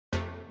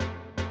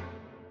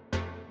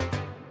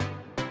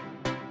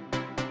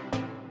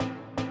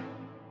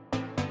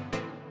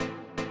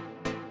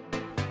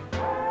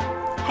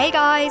Hey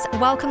guys,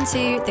 welcome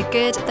to The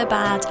Good, The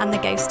Bad and The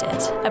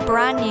Ghosted, a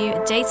brand new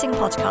dating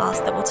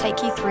podcast that will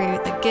take you through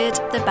the good,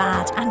 the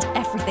bad and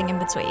everything in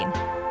between.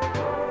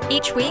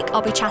 Each week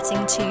I'll be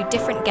chatting to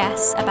different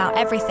guests about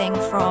everything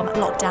from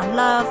lockdown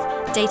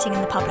love, dating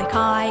in the public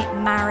eye,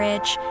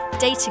 marriage,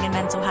 dating and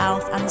mental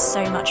health and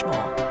so much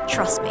more.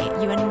 Trust me,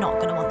 you are not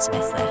going to want to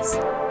miss this.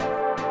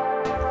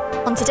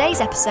 On today's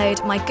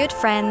episode, my good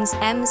friends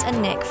Ems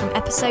and Nick from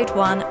episode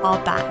 1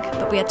 are back,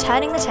 but we are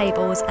turning the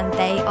tables and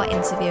they are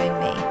interviewing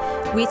me.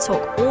 We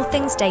talk all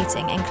things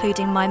dating,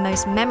 including my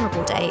most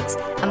memorable dates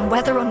and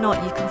whether or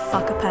not you can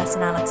fuck a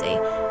personality.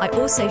 I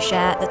also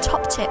share the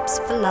top tips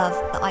for love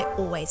that I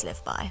always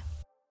live by.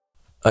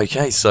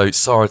 Okay, so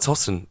Sarah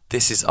Totten,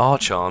 this is our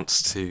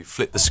chance to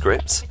flip the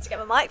script. To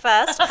get my mic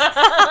first.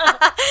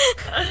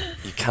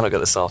 You cannot get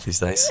this off these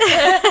days.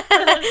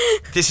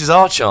 This is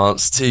our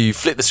chance to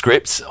flip the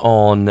script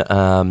on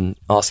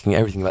asking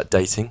everything about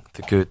dating,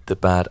 the good, the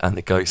bad and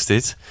the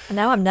ghosted.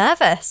 Now I'm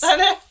nervous.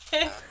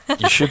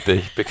 You should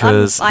be,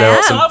 because there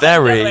are some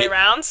very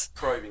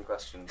probing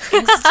questions.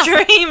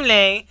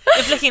 Extremely.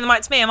 You're flicking the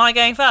mic to me. Am I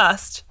going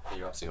first?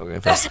 You're absolutely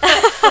not going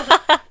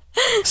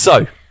first.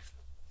 So,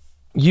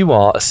 you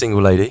are a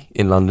single lady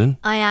in London.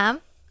 I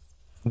am.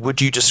 Would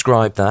you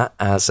describe that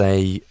as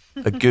a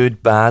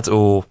good, bad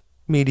or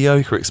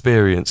mediocre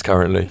experience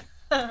currently?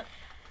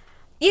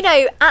 You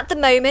know, at the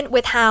moment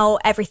with how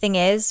everything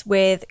is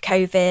with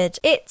COVID,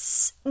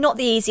 it's not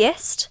the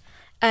easiest.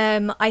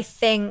 I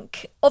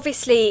think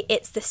obviously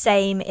it's the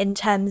same in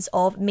terms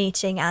of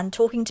meeting and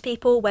talking to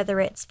people,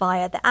 whether it's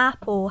via the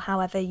app or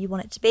however you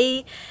want it to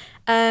be.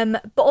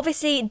 But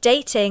obviously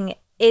dating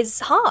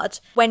is hard.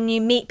 When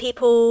you meet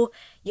people,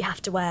 you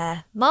have to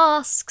wear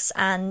masks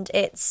and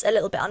it's a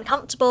little bit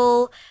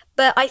uncomfortable.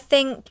 But I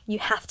think you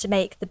have to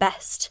make the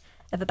best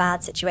of a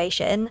bad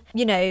situation.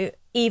 You know,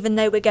 even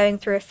though we're going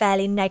through a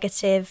fairly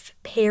negative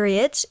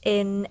period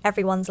in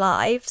everyone's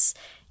lives,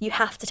 you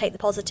have to take the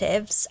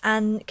positives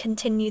and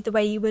continue the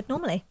way you would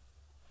normally.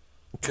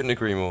 Couldn't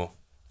agree more.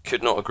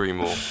 Could not agree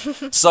more.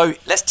 So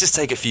let's just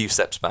take a few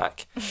steps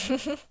back.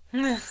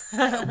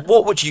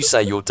 What would you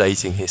say your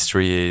dating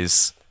history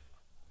is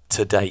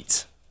to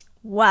date?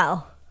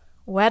 Well,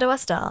 where do I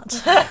start?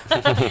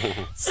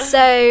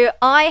 So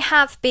I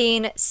have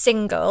been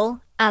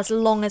single as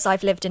long as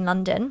I've lived in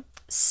London.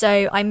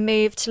 So I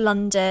moved to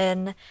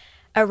London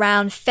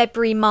around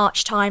February,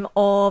 March time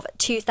of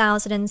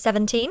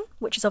 2017,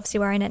 which is obviously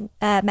where I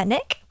met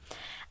Nick.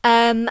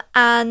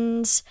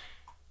 And,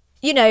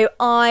 you know,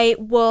 I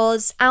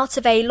was out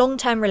of a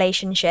long-term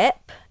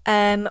relationship,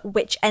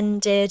 which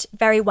ended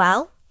very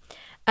well.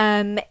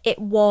 It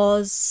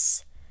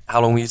was...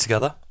 How long were you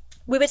together?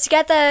 We were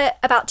together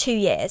about 2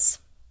 years.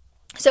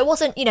 So it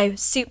wasn't, you know,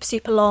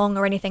 super long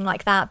or anything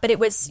like that, but it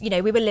was, you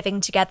know, we were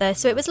living together.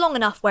 So it was long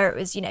enough where it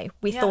was, you know,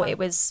 we thought it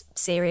was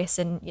serious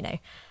and, you know,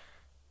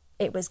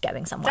 it was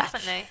going somewhere.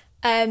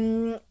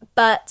 Definitely.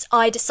 But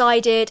I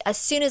decided as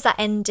soon as that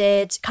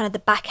ended, kind of the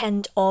back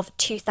end of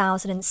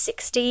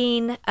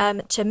 2016,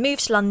 to move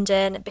to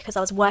London because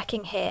I was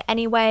working here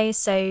anyway,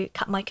 so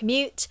cut my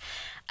commute.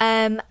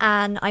 And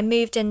I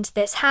moved into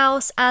this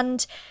house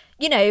and,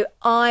 you know,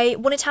 I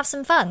wanted to have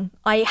some fun.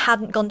 I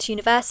hadn't gone to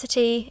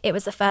university. It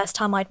was the first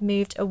time I'd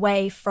moved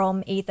away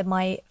from either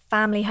my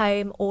family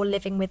home or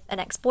living with an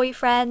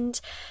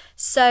ex-boyfriend.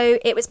 So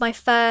it was my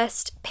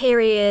first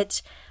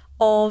period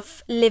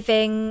of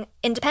living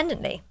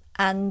independently.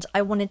 And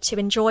I wanted to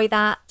enjoy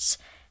that,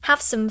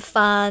 have some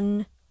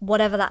fun,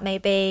 whatever that may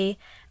be,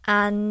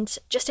 and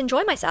just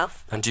enjoy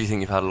myself. And do you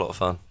think you've had a lot of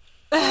fun?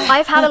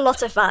 I've had a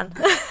lot of fun.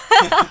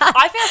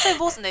 I think that's so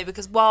important though,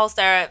 because whilst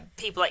there are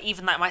people like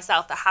even like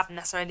myself that haven't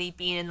necessarily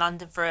been in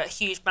London for a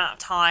huge amount of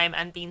time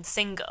and been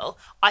single,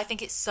 I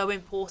think it's so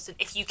important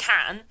if you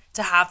can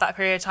to have that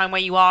period of time where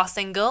you are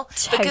single.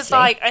 Totally. Because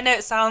like I know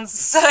it sounds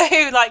so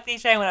like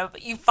cliche and whatever,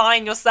 but you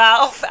find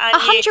yourself and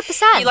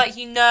 100%. you like,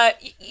 you know,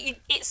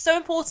 it's so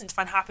important to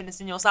find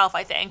happiness in yourself,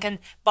 I think, and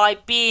by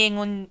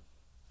being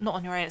not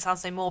on your own, it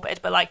sounds so morbid,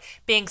 but like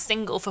being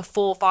single for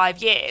 4 or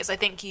 5 years, I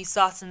think you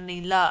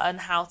certainly learn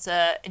how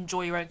to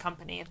enjoy your own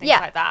company and things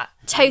like that.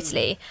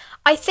 Totally.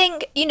 I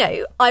think, you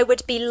know, I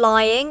would be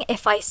lying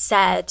if I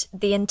said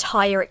the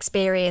entire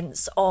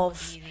experience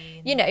of,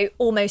 you know,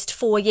 almost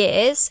 4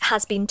 years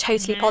has been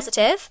totally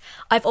positive.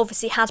 I've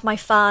obviously had my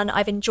fun,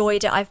 I've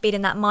enjoyed it, I've been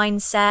in that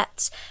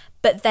mindset,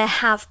 but there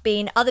have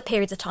been other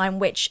periods of time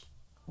which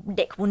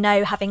Nick will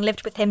know, having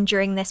lived with him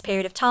during this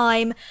period of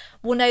time,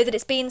 will know that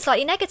it's been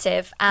slightly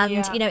negative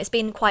and, you know, it's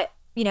been quite,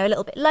 you know, a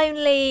little bit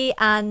lonely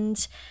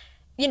and,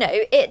 you know,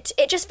 it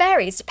just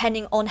varies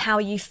depending on how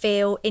you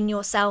feel in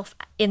yourself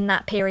in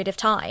that period of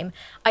time.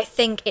 I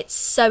think it's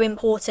so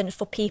important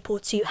for people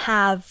to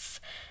have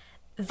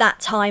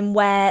that time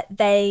where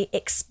they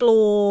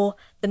explore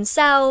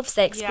themselves,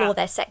 they explore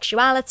their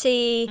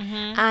sexuality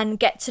and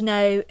get to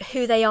know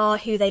who they are,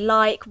 who they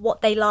like,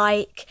 what they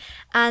like.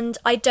 And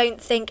I don't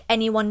think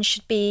anyone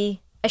should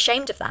be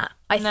ashamed of that.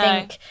 I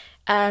think,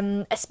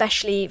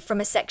 especially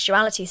from a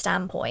sexuality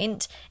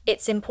standpoint,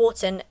 it's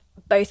important,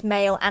 both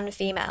male and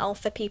female,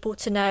 for people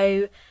to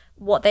know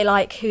what they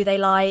like, who they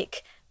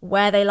like,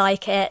 where they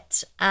like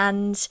it.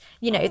 And,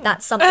 you know,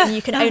 that's something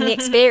you can only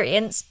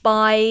experience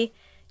by,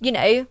 you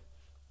know,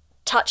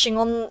 touching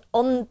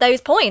on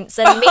those points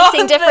and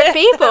meeting different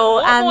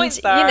people. And, points,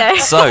 you Sarah? know.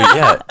 So,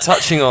 yeah,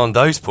 touching on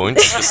those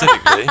points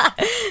specifically.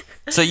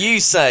 So you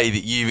say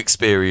that you've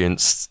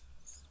experienced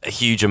a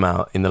huge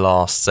amount in the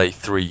last, say,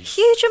 3...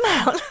 Huge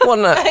amount. Well,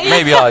 no,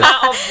 maybe I...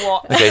 Out of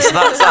what? Okay, so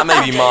that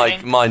may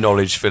be my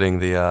knowledge filling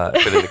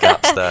the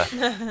gaps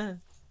there.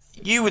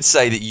 You would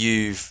say that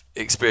you've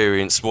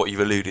experienced what you've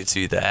alluded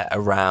to there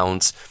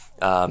around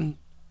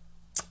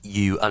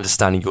you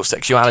understanding your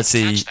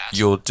sexuality,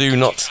 your do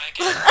not...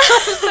 I'm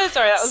so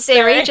sorry, that was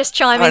Siri just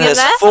chiming And in there's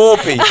there. 4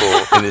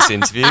 people in this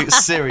interview.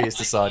 Siri has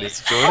decided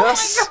to join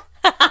us.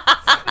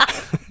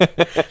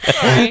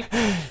 Sorry.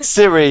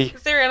 Siri,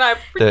 Siri and I are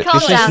look, Calm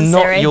this down, is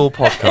not Siri. your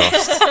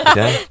podcast.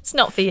 Okay? It's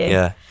not for you.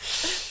 Yeah.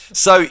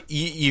 So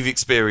you've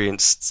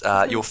experienced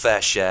your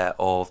fair share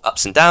of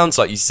ups and downs,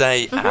 like you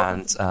say,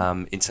 and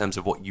in terms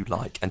of what you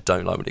like and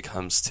don't like when it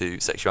comes to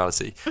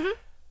sexuality.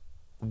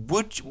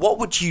 What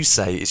would you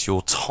say is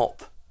your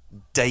top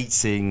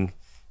dating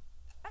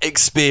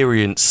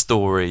experience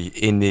story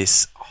in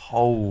this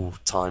whole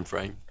time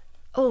frame?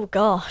 Oh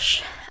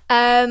gosh.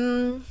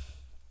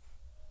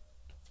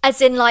 As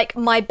in like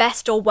my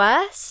best or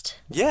worst?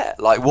 Yeah,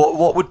 like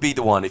what would be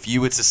the one if you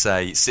were to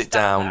say sit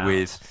down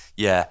with,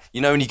 yeah,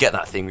 you know when you get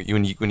that thing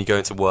when you go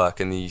into work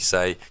and then you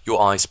say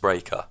your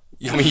icebreaker.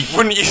 I mean, you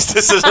wouldn't use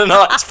this as an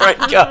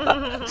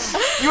icebreaker.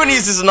 You wouldn't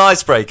use this as an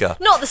icebreaker.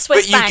 Not the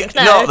Swiss But bank,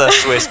 no. Not the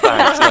Swiss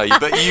bank, no.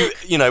 But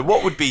you know,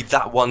 what would be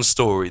that one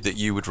story that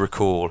you would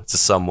recall to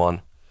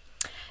someone?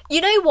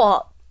 You know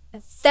what?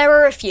 There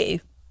are a few,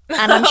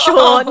 and I'm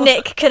sure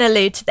Nick can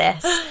allude to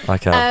this.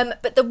 Okay.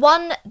 But the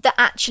one that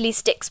actually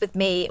sticks with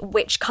me,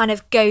 which kind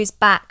of goes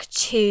back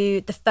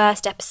to the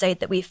first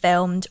episode that we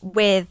filmed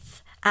with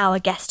our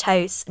guest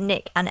hosts,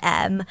 Nick and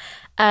Em,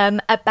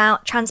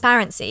 about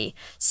transparency.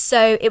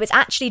 So it was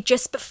actually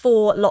just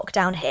before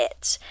lockdown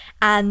hit,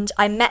 and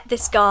I met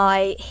this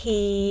guy.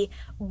 He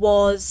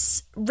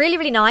was really,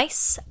 really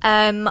nice.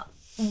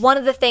 One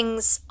of the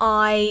things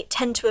I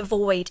tend to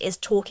avoid is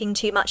talking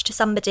too much to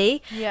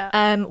somebody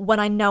when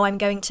I know I'm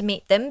going to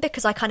meet them,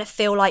 because I kind of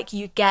feel like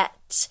you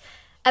get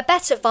a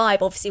better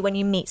vibe, obviously, when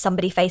you meet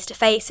somebody face to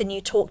face and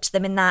you talk to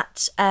them in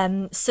that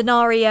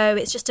scenario.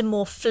 It's just a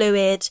more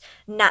fluid,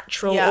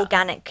 natural,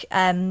 organic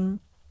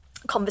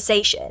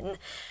conversation.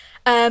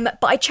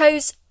 But I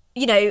chose,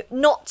 you know,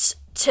 not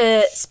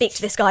to speak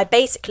to this guy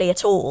basically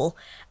at all.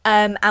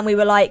 And we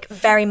were like,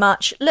 very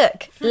much,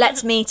 look,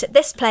 let's meet at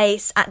this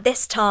place at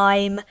this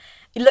time,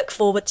 look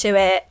forward to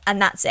it,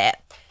 and that's it.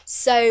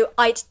 So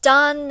I'd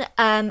done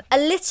a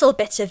little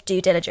bit of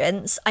due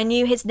diligence. I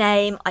knew his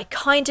name. I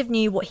kind of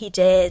knew what he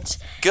did.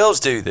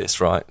 Girls do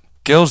this, right?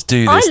 Girls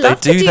do I this.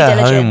 love They the do due their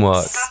diligence.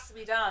 homework. It has to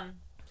be done.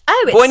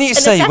 Oh, it's But when you a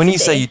say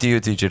necessity. you do your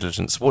due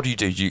diligence, what do you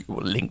do?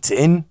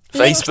 LinkedIn,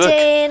 Facebook,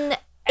 LinkedIn,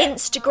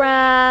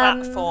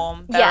 Instagram.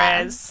 Platform yeah.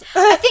 there is.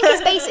 I think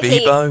it's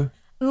basically Bebo.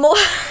 more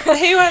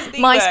Who has Bebo?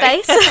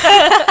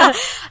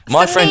 MySpace.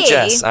 My For friend me-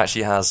 Jess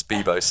actually has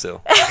Bebo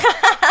still.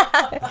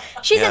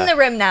 She's Yeah. in the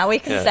room now, we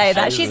can Yeah, say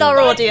that. she's She's in our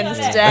the room. audience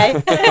today.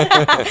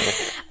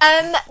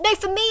 No,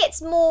 for me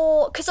it's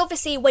more, because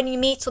obviously when you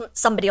meet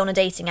somebody on a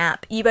dating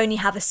app, you only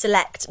have a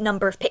select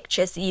number of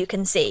pictures that you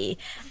can see.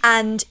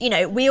 And, you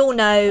know, we all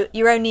know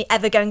you're only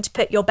ever going to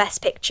put your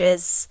best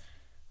pictures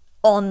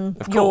on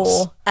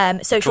course.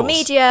 your social course.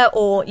 media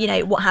or, you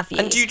know, what have you.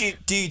 And do you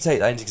take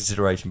that into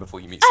consideration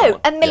before you meet Oh,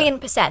 someone?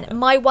 1,000,000%.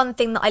 My one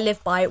thing that I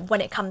live by when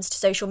it comes to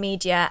social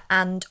media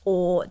and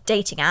or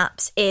dating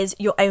apps is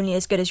you're only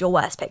as good as your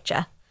worst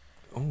picture.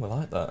 Oh, I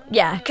like that.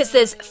 Yeah, because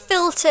there's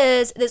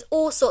filters, there's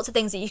all sorts of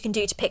things that you can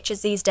do to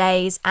pictures these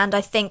days. And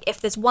I think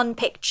if there's one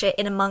picture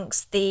in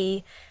amongst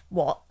the,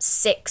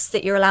 6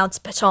 that you're allowed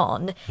to put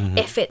on,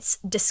 if it's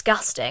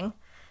disgusting,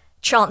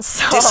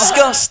 chances are...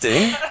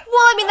 Disgusting.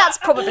 Well, I mean, that's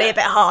probably a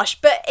bit harsh,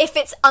 but if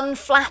it's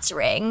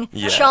unflattering,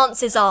 Yeah.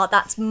 chances are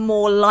that's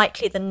more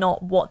likely than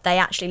not what they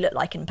actually look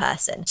like in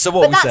person. So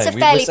what but are we that's saying? a We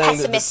were fairly saying that the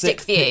pessimistic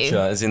sixth view. picture,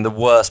 as in the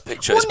worst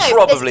picture, Well, is no,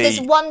 probably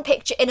there's one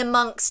picture in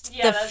amongst the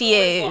there's always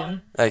few,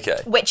 one.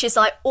 okay. which is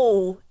like,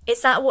 oh,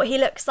 is that what he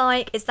looks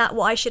like? Is that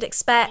what I should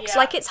expect? Yeah.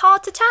 Like, it's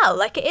hard to tell.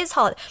 Like, it is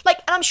hard.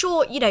 Like, and I'm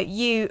sure, you know,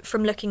 you,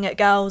 from looking at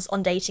girls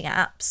on dating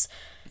apps,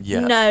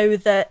 Yeah. know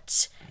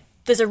that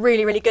there's a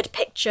really, really good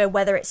picture,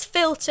 whether it's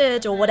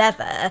filtered or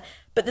whatever,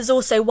 but there's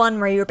also one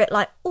where you're a bit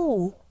like,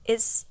 oh,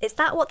 is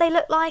that what they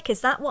look like?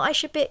 Is that what I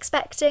should be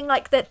expecting?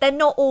 Like, that they're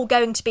not all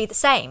going to be the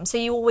same. So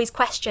you always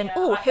question,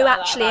 oh, I who feel that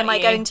actually am about I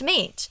you. going to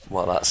meet?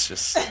 Well, that's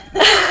just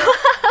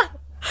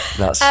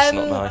that's just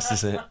not nice,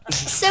 is it?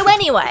 So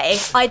anyway,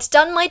 I'd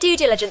done my due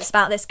diligence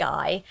about this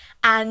guy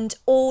and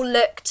all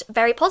looked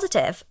very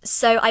positive.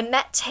 So I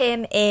met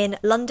him in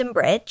London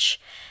Bridge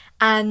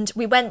and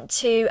we went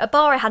to a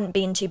bar I hadn't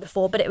been to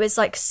before, but it was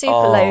like super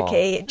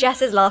low-key.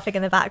 Jess is laughing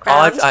in the background.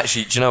 I've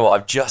actually, do you know what?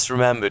 I've just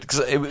remembered,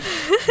 because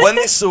when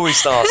this story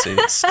started,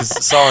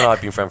 because Sarah and I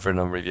have been friends for a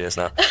number of years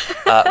now,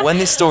 when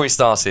this story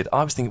started,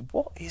 I was thinking,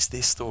 what is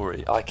this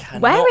story? I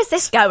cannot... Where is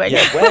this going?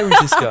 Yeah, where is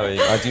this going?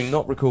 I do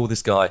not recall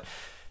this guy.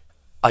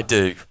 I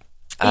do.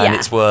 And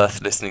it's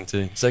worth listening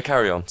to. So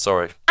carry on,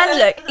 sorry. And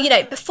look, you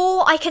know,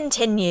 before I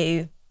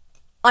continue,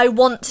 I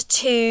want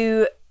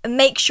to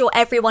make sure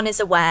everyone is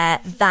aware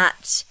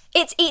that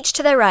it's each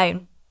to their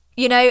own.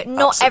 You know,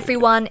 not Absolutely.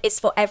 everyone is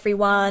for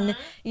everyone.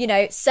 You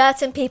know,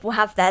 certain people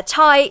have their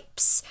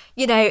types.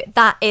 You know,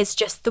 that is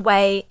just the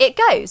way it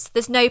goes.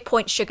 There's no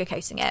point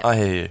sugarcoating it. I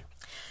hear you.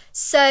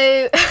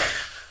 So...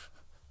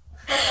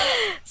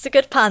 It's a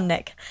good pun,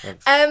 Nick.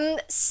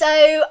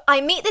 So I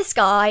meet this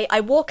guy, I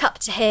walk up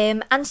to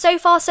him, and so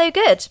far so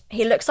good.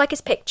 He looks like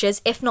his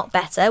pictures, if not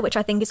better, which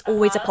I think is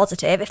always a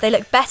positive. If they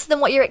look better than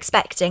what you're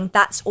expecting,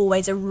 that's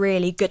always a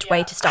really good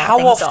way to start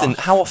things off.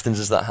 How often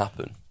does that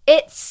happen?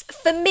 It's,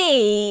 for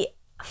me,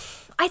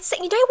 I'd say,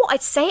 you know what,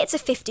 I'd say it's a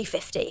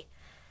 50-50.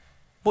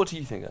 What do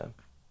you think, Em?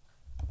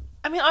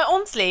 I mean, I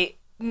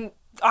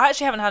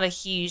actually haven't had a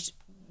huge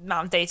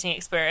amount of dating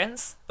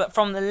experience, but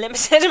from the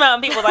limited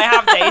amount of people that I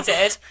have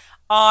dated,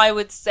 I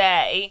would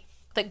say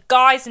that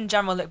guys in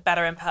general look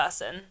better in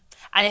person.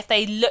 And if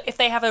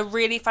they have a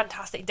really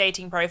fantastic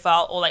dating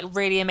profile or like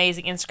really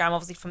amazing Instagram,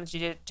 obviously from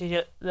due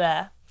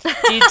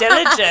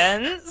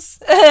diligence,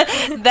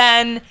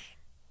 then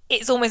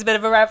it's almost a bit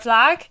of a red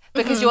flag,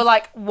 because you're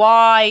like,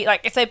 why?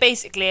 Like, if they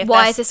basically...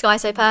 Why is this guy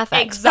so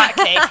perfect?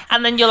 Exactly.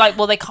 And then you're like,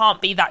 well, they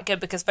can't be that good,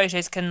 because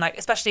photos can, like,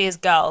 especially as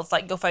girls,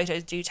 like, your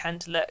photos do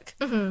tend to look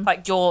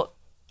like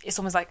it's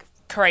almost like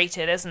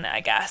curated, isn't it, I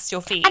guess,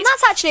 your feed. And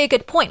that's actually a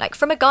good point. Like,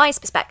 from a guy's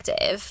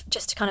perspective,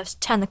 just to kind of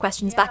turn the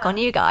questions back on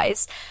you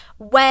guys,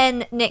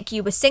 when, Nick,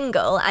 you were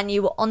single and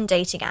you were on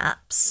dating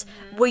apps,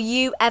 were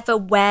you ever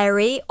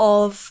wary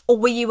of, or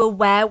were you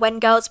aware when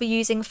girls were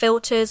using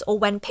filters or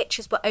when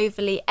pictures were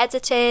overly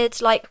edited?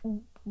 Like,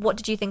 what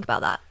did you think about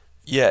that?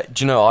 Yeah,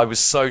 do you know, I was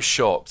so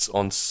shocked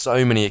on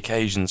so many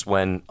occasions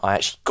when I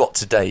actually got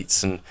to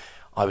dates, and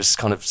I was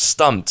kind of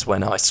stumped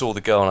when I saw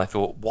the girl and I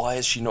thought, why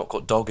has she not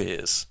got dog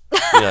ears?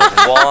 You know,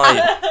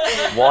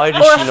 why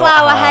does Or she a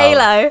flower not have,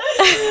 halo?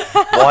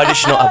 Why does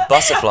she not have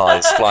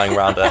butterflies flying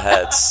around her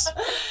heads?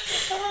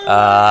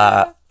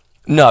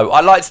 No,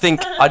 I'd like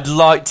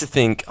to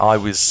think I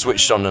was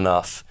switched on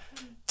enough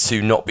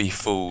to not be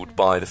fooled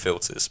by the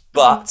filters.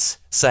 But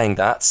saying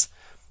that,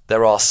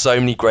 there are so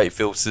many great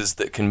filters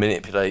that can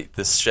manipulate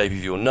the shape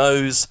of your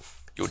nose,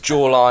 your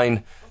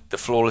jawline, the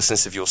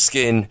flawlessness of your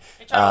skin.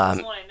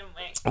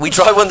 We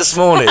tried one this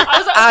morning,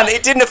 and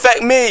it didn't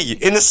affect me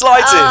in the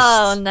slightest.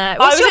 Oh, no.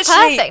 Well, you're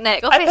perfect,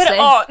 Nick, obviously.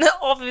 I put it on,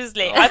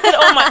 obviously. I put it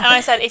on and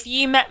I said, if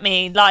you met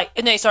me,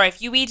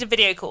 if we did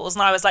video calls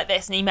and I was like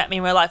this and you met me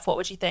in real life, what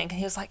would you think? And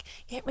he was like,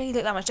 you don't really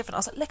look that much different. I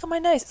was like, look at my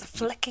nose. It's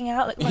flicking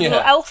out. Look at my little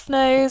elf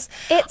nose.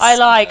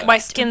 My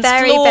skin's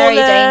very, flawless. very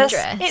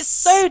dangerous. It's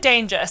so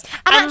dangerous.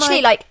 And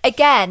actually,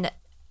 again...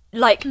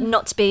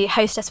 not to be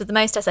hostess with the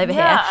mostess over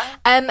here,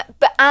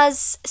 but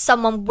as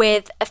someone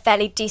with a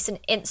fairly decent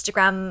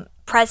Instagram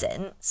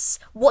presence,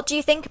 what do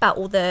you think about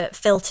all the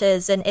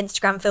filters and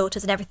Instagram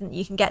filters and everything that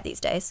you can get these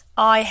days?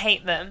 I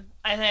hate them.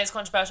 I know it's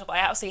controversial, but I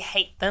absolutely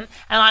hate them.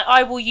 And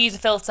I will use a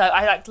filter.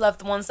 I love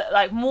the ones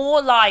that more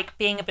like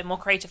being a bit more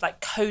creative, like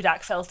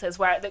Kodak filters,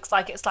 where it looks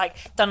like it's like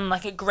done on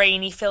like a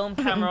grainy film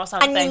camera or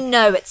something. And you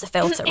know it's a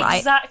filter, right?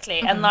 Exactly.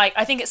 And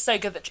I think it's so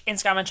good that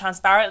Instagram are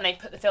transparent and they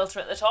put the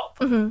filter at the top.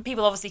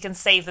 People obviously can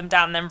save them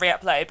down and then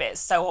re-upload, but it's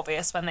so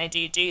obvious when they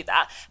do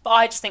that. But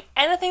I just think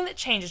anything that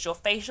changes your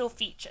facial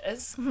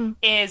features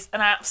is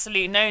an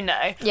absolute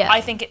no-no. Yeah.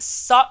 I think it's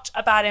such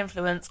a bad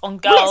influence on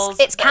girls.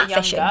 It's that are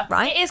catfishing, younger.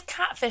 right? It is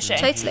catfishing.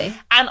 Totally.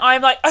 And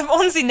I've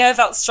honestly never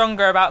felt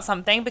stronger about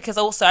something, because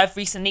also I've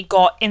recently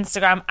got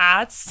Instagram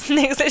ads.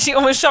 Nick's literally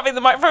almost shoving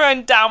the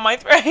microphone down my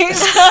throat.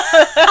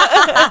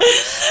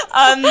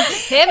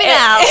 Hear me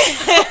now.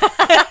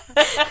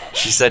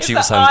 She said she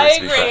was hungry, I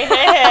to be agree.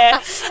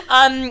 fair.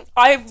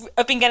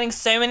 I've been getting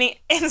so many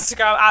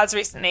Instagram ads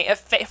recently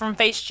from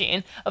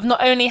Facetune, of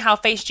not only how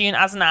Facetune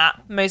as an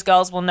app, most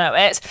girls will know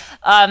it,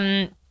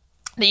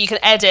 that you can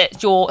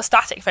edit your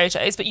static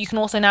photos, but you can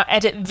also now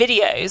edit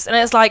videos. And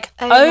it's like,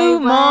 oh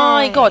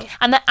my God.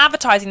 And they're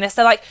advertising this.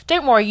 They're like,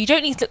 don't worry, you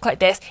don't need to look like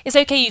this. It's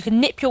okay, you can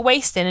nip your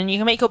waist in and you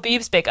can make your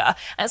boobs bigger.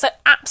 And it's like,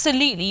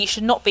 absolutely, you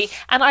should not be.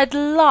 And I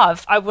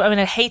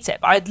hate it,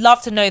 but I'd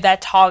love to know their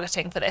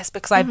targeting for this,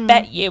 because I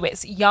bet you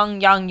it's young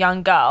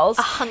girls.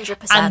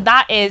 100%. And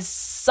that is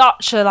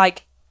such a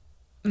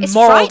It's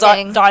moral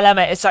frightening.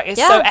 dilemma. It's so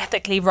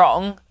ethically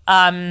wrong.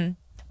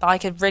 I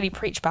could really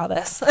preach about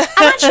this. And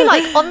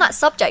actually, on that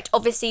subject,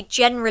 obviously,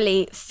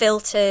 generally,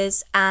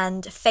 filters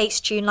and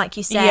Facetune, like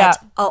you said,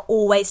 are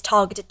always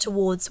targeted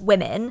towards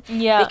women.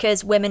 Yeah.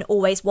 Because women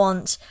always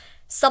want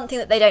something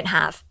that they don't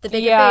have. The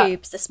bigger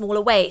boobs, the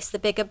smaller waist, the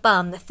bigger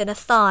bum, the thinner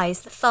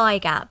thighs, the thigh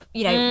gap.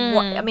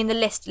 The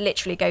list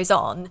literally goes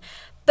on.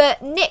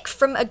 But Nick,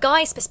 from a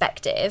guy's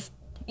perspective,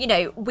 you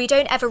know, we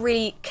don't ever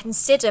really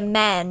consider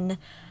men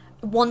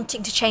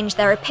wanting to change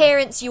their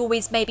appearance. You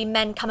always, maybe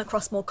men come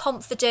across more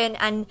confident,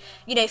 and,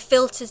 you know,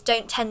 filters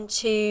don't tend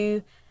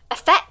to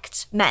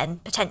affect men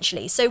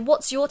potentially. So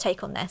what's your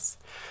take on this?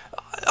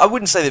 I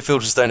wouldn't say that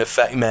filters don't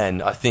affect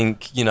men. I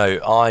think, you know,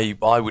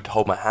 I would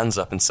hold my hands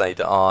up and say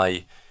that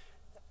I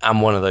am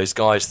one of those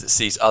guys that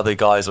sees other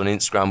guys on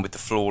Instagram with the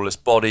flawless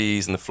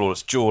bodies and the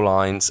flawless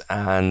jawlines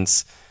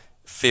and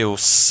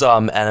feels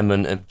some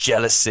element of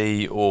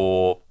jealousy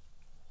or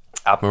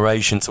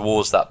admiration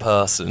towards that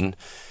person.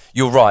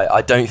 You're right,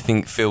 I don't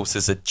think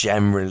filters are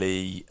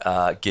generally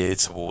geared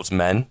towards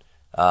men,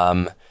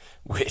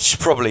 which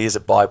probably is a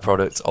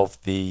byproduct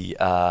of the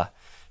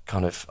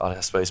kind of, I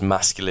suppose,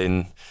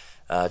 masculine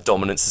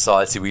dominant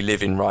society we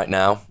live in right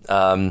now.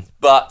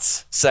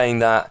 But saying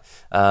that,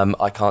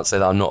 I can't say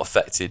that I'm not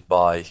affected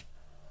by,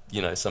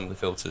 you know, some of the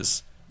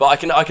filters. But I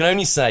can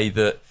only say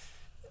that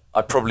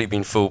I've probably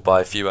been fooled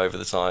by a few over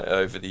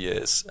the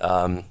years,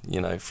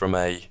 you know, from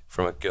a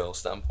girl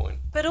standpoint.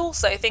 But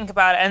also think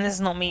about it, and this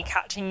is not me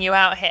catching you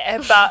out here,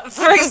 but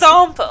for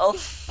example,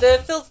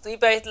 the filter that we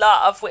both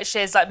love, which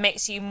is like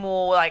makes you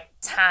more like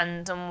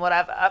tanned and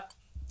whatever.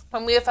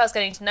 When we were first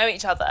getting to know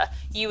each other,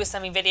 you were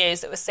sending me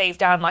videos that were saved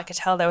down. I could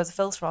tell there was a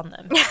filter on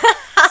them.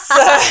 So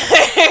don't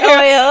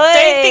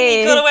think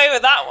you got away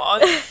with that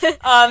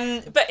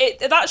one.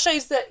 But that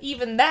shows that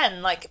even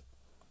then, like,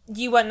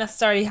 you weren't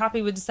necessarily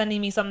happy with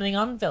sending me something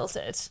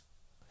unfiltered,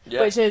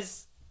 which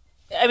is,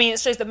 I mean, it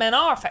shows that men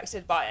are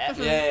affected by it.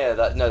 Yeah,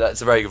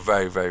 that's a very,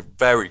 very, very,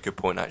 very good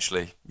point,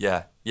 actually.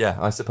 Yeah,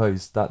 I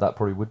suppose that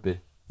probably would be.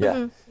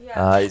 Yeah.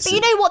 But you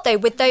know what, though,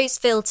 with those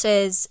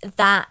filters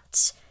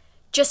that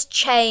just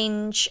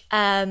change, you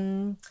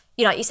know,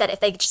 like you said, if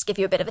they just give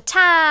you a bit of a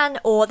tan,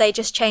 or they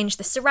just change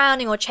the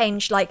surrounding, or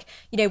change, like,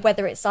 you know,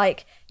 whether it's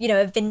like, you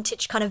know, a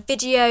vintage kind of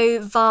video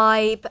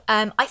vibe,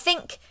 I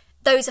think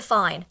those are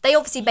fine. They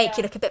obviously make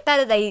you look a bit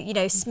better. They, you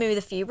know, smooth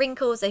a few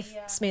wrinkles, they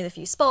smooth a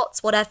few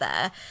spots,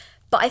 whatever.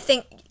 But I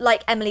think,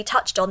 like Emily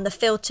touched on, the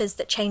filters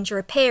that change your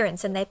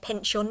appearance and they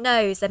pinch your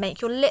nose, they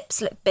make your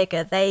lips look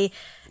bigger.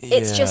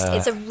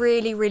 It's a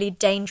really, really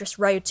dangerous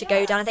road to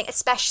go down, I think,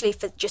 especially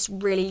for just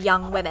really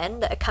young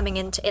women that are coming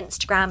into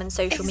Instagram and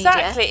social media.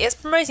 Exactly. It's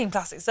promoting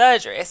plastic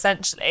surgery,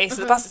 essentially.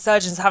 So the plastic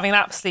surgeons are having an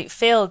absolute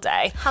field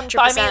day. 100%.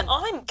 But I mean,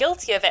 I'm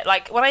guilty of it.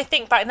 Like, when I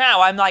think back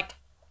now, I'm like,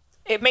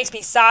 it makes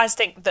me sad to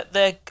think that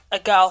a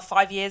girl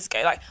 5 years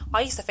ago, like,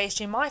 I used to face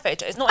tune my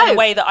photos, not in a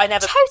way that I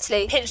never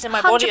pinched in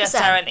my body 100%.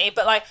 Necessarily,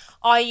 but like,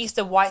 I used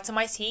to whiten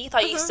my teeth.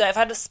 I used to, if I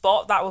had a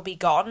spot, that would be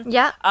gone.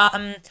 Yeah.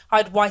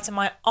 I'd whiten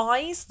my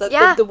eyes, the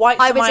whites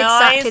I of my eyes. was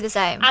exactly the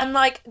same. And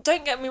like,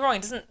 don't get me wrong,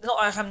 it doesn't, not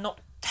like I'm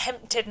not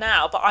tempted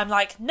now, but I'm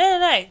like,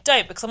 no,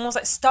 don't, because I'm almost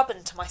like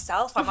stubborn to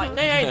myself. I'm like,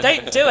 no,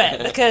 don't do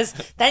it, because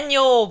then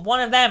you're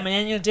one of them and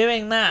then you're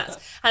doing that.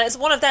 And it's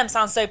one of them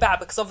sounds so bad,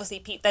 because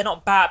obviously they're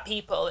not bad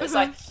people. It's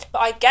like, but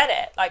I get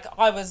it. Like,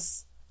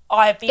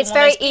 I've been. It's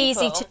very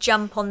easy to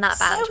jump on that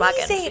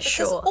bandwagon, so easy, for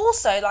sure.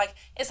 Also, like,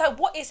 it's like,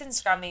 what is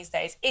Instagram these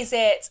days? Is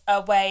it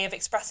a way of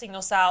expressing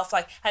yourself?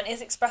 Like, and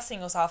is expressing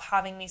yourself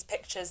having these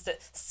pictures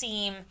that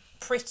seem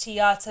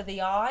prettier to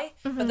the eye?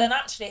 But then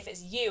actually, if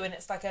it's you and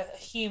it's like a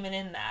human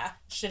in there,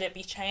 should it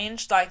be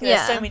changed? Like,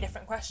 there's so many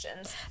different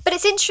questions. But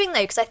it's interesting,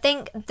 though, because I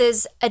think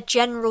there's a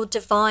general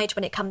divide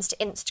when it comes to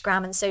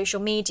Instagram and social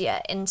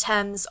media in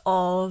terms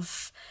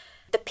of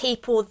the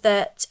people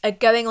that are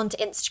going onto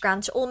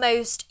Instagram to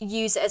almost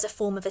use it as a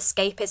form of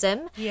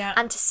escapism,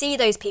 and to see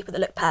those people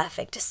that look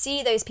perfect, to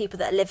see those people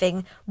that are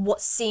living what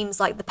seems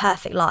like the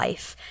perfect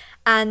life.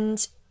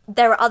 And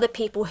there are other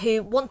people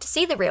who want to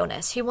see the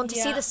realness, who want to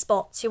see the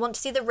spots, who want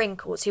to see the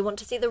wrinkles, who want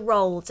to see the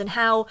rolls and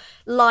how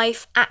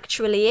life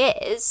actually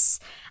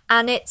is.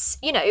 And it's,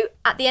 you know,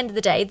 at the end of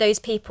the day, those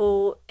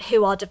people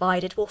who are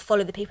divided will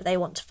follow the people they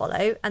want to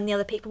follow, and the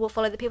other people will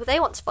follow the people they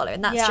want to follow.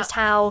 And that's just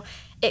how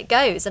it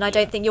goes. And I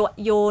don't think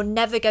you're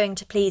never going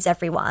to please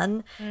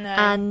everyone. No.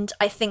 And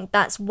I think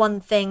that's one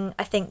thing,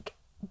 I think,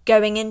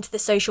 going into the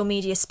social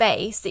media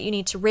space that you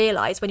need to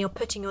realise when you're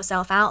putting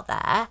yourself out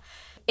there,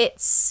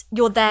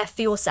 you're there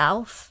for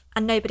yourself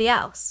and nobody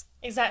else.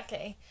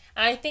 Exactly.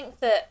 And I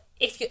think that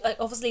if you, like,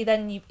 obviously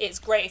then it's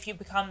great if you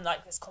become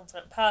like this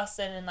confident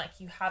person and like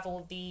you have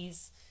all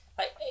these,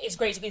 like, it's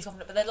great to be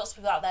confident, but there's lots of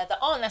people out there that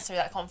aren't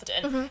necessarily that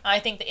confident. And I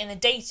think that in the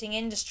dating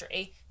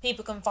industry,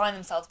 people can find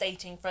themselves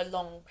dating for a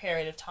long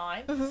period of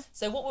time.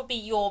 So what would be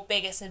your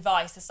biggest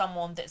advice to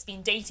someone that's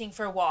been dating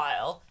for a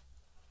while,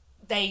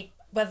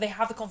 whether they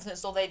have the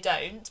confidence or they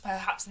don't,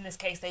 perhaps in this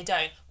case they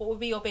don't, what would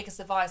be your biggest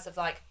advice of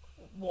like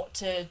what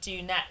to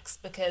do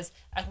next? Because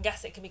I can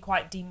guess it can be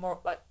quite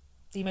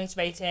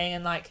demotivating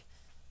and like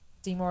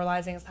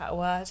demoralizing, is that a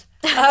word?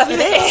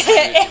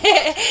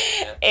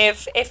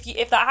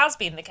 If that has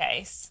been the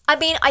case. I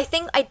mean, I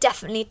think I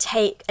definitely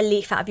take a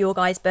leaf out of your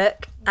guys'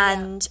 book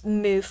and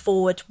move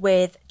forward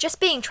with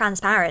just being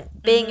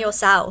transparent, being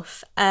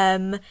yourself.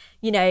 You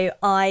know,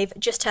 I've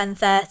just turned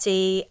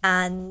 30,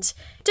 and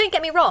don't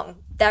get me wrong,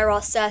 there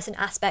are certain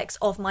aspects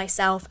of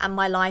myself and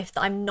my life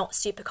that I'm not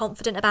super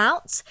confident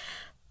about,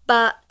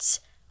 but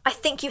I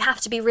think you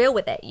have to be real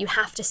with it. You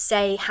have to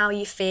say how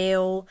you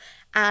feel.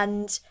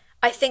 And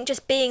I think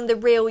just being the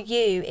real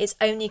you is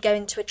only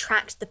going to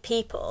attract the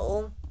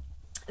people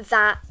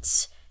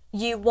that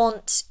you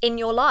want in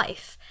your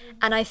life.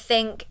 And I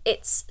think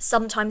it's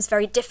sometimes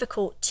very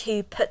difficult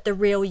to put the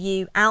real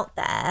you out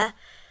there.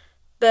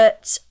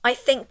 But I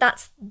think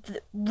that's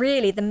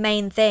really the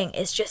main thing,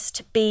 is just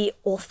to be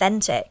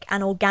authentic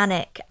and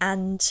organic.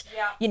 And,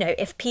 you know,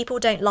 if people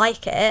don't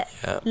like it,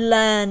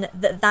 learn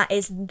that that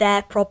is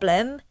their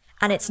problem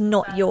and it's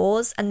not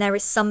yours. And there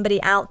is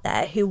somebody out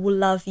there who will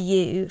love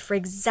you for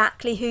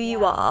exactly who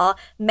you are.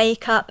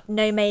 Makeup,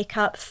 no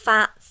makeup,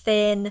 fat,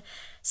 thin,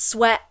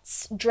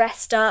 sweats,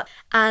 dressed up.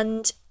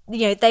 And,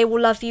 you know, they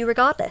will love you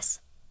regardless.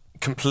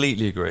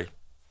 Completely agree.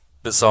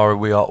 But Sarah,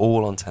 we are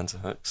all on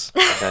tenterhooks.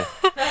 Okay.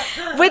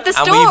 With the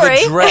And story.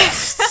 we've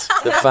addressed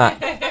the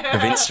fact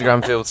of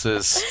Instagram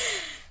filters,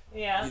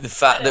 the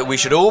fact that we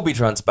should all be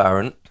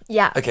transparent.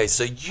 Yeah. Okay,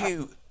 so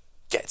you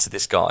get to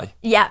this guy.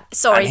 Yeah,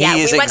 sorry, And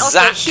he is we went off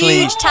exactly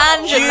a huge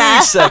tangent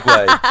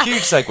there.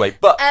 Huge segue.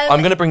 But I'm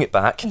going to bring it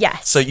back.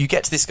 Yes. So you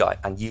get to this guy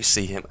and you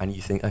see him and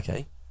you think,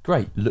 okay,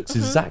 great, looks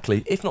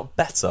exactly, if not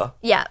better,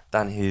 Yeah.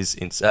 than his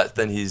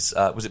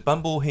was it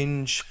Bumble,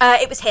 Hinge?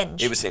 It was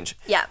Hinge. It was Hinge.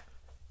 Yeah.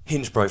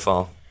 Hinge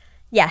profile.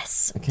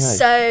 Yes. Okay.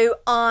 So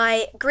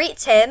I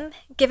greet him,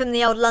 give him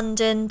the old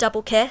London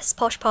double kiss,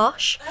 posh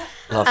posh.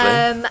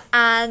 Lovely.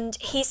 And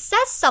he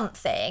says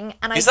something,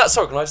 and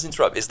Sorry, can I just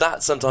interrupt? Is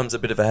that sometimes a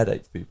bit of a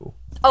headache for people?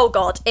 oh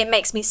god, it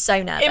makes me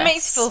so nervous. It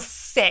makes me feel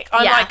sick.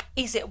 I'm Yeah. like,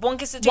 is it one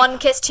kiss or two? One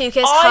kiss, two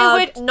kiss, I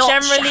hug, would not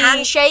generally-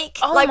 handshake.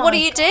 Oh like, what my do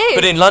you do?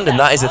 But in London,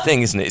 that is a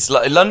thing, isn't it? It's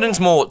like London's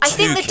more I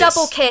think the two-kiss.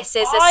 double kiss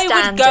is a I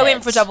standard. would go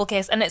in for a double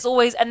kiss, and it's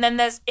always, and then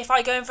there's, if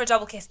I go in for a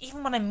double kiss,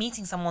 even when I'm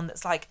meeting someone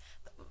that's like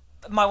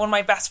one of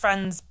my best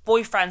friend's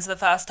boyfriends for the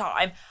first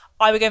time,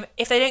 I would go,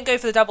 if they don't go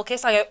for the double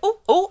kiss, I go, oh.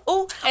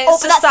 Oh,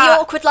 but that's the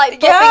awkward, like,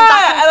 bobbing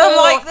back and I'm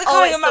forth. like,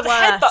 Oh, I'm it's about the to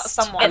headbutt worst.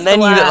 someone. And then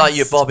you look like worst.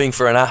 you're bobbing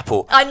for an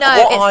apple. I know,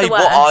 What it's the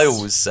What I worst.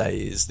 always say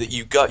is that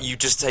you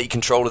just take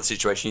control of the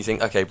situation. You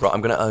think, okay, bro,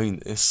 I'm going to own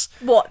this.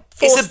 What?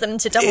 Force them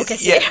to double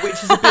kiss you? Yeah,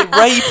 which is a bit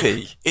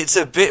rapey. It's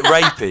a bit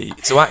rapey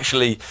to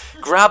actually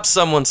grab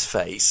someone's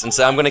face and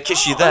say, I'm going to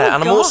kiss you there,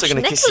 and I'm also gosh,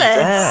 going to kiss you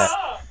Nicholas. there.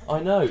 I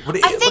know, but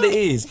I think- it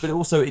is. But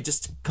also, it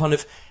just kind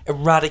of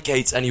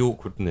eradicates any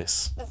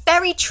awkwardness.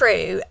 Very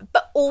true,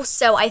 but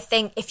also I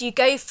think if you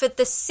go for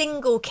the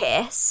single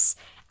kiss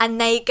and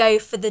they go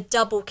for the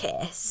double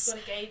kiss,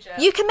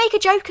 you can make a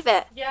joke of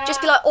it. Just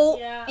be like, oh,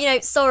 you know,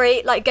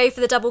 sorry, like go for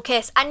the double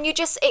kiss, and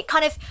it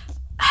kind of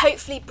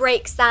hopefully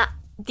breaks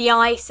the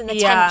ice and the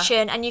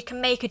tension, and you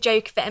can make a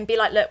joke of it and be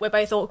like, look, we're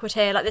both awkward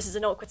here, like this is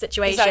an awkward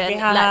situation, Exactly.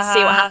 let's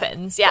see what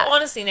happens. Yeah. But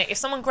honestly, Nick, if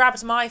someone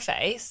grabs my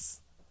face,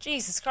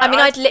 Jesus Christ. I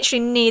mean, I'd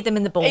literally knee them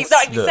in the balls.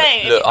 exactly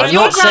saying. Look, if I'm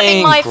you're not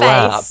saying grabbing my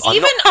grab. face, I'm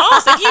even not-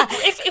 us,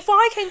 if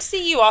I came to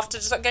see you after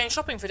just like going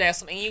shopping for a day or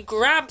something, you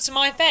grabbed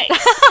my face.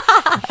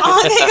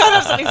 I think I'd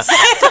have something to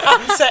say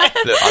about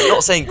it. Look, I'm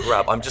not saying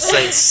grab. I'm just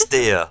saying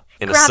steer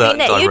in a Grab certain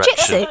your neck.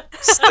 direction.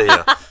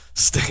 Steer.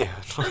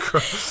 Not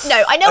grab.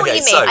 No, I know what Okay,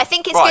 you mean. so, I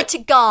think it's right. good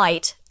to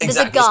guide. There's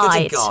Exactly, a it's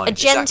guide, good to guide, a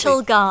gentle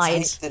exactly.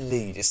 guide. Take the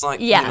lead. It's like,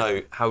 Yeah. you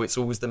know, how it's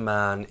always the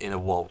man in a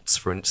waltz,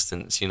 for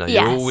instance. You know,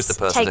 Yes, you're always the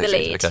person take the next to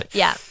you. lead. Okay.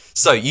 Yeah.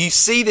 So you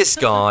see this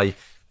guy,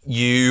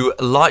 you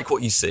like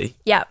what you see.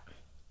 Yeah.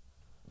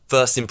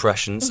 First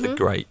impressions Mm-hmm. are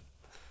great.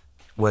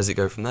 Where's it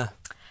go from there?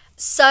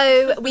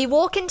 So we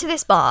walk into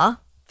this bar,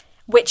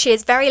 which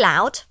is very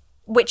loud,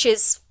 which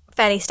is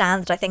fairly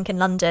standard, I think, in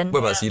London.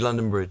 Whereabouts? You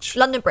London Bridge.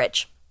 London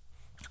Bridge.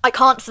 I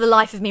can't for the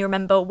life of me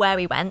remember where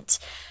we went,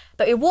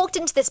 but we walked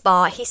into this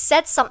bar. He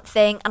said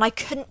something, and I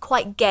couldn't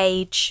quite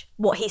gauge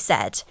what he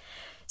said.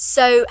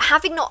 So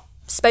having not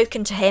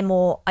spoken to him,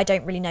 or I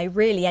don't really know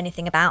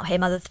anything about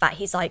him other than the fact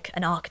he's like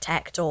an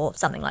architect or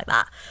something like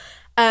that.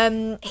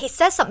 He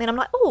says something, and I'm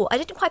like, oh, I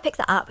didn't quite pick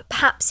that up.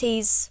 Perhaps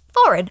he's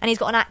foreign and he's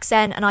got an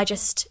accent, and I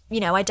just, he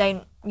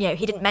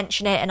didn't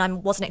mention it, and I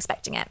wasn't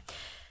expecting it.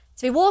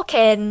 So we walk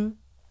in.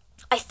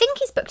 I think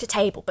he's booked a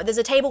table, but there's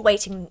a table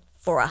waiting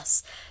for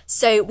us.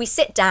 So we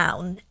sit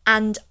down,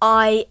 and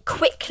I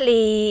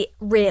quickly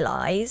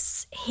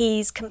realise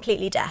he's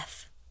completely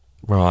deaf.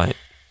 Right.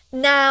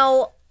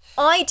 Now,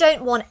 I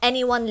don't want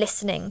anyone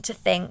listening to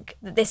think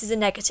that this is a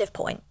negative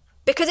point,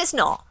 because it's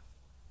not.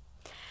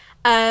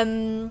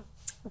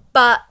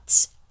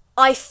 But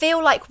I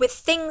feel like with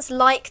things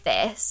like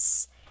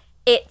this,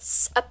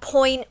 it's a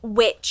point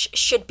which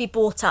should be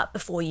brought up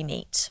before you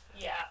meet.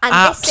 Yeah. And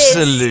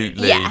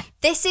Absolutely.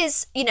 this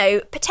is,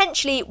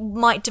 potentially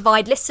might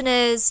divide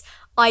listeners.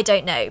 I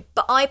don't know.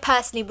 But I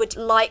personally would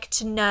like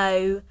to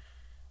know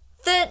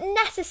the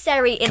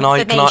necessary Can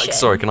I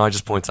information. can I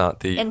just point out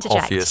the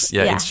Interject, obvious,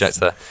 yes. interject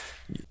there.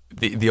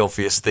 The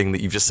obvious thing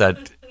that you've just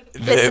said.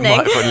 Listening.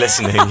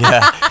 Listening,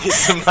 yeah.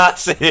 It's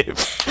massive. He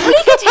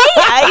could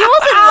hear. He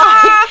wasn't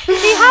like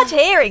he had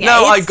hearing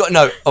aids.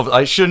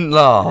 I shouldn't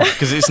laugh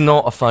because it's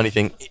not a funny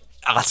thing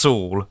at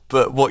all.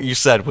 But what you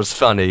said was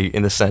funny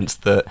in the sense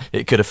that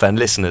it could offend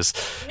listeners.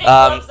 Nick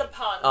loves a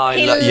pun.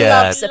 He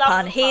yeah. loves a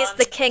pun. He's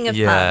the king of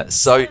Yeah. puns.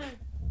 So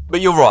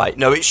But you're right.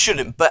 No, it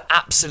shouldn't. But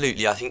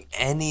absolutely, I think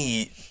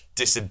any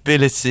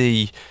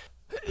disability,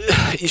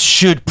 it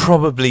should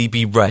probably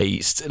be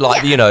raised.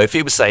 Like, you know, if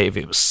it was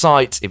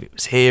sight, if it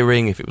was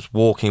hearing, if it was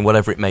walking,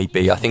 whatever it may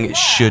be, I think it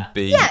should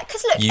be. Yeah,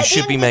 because look, you at the should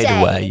end be of the made day,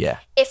 aware. Yeah.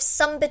 If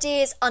somebody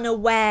is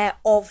unaware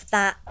of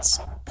that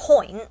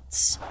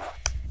point,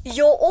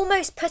 you're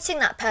almost putting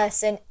that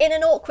person in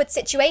an awkward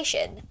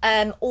situation,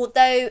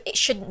 although it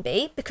shouldn't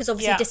be, because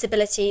obviously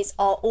disabilities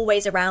are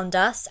always around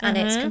us and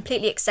it's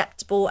completely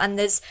acceptable. And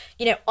there's,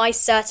 you know, I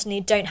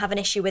certainly don't have an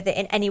issue with it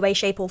in any way,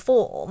 shape or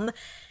form.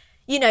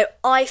 You know,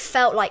 I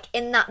felt like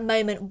in that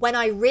moment when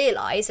I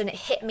realised and it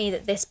hit me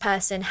that this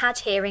person had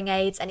hearing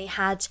aids and he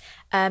had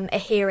a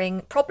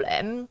hearing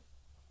problem,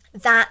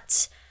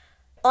 that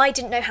I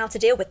didn't know how to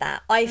deal with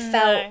that. I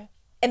felt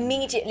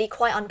immediately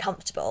quite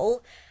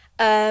uncomfortable.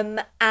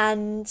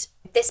 And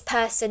this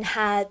person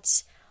had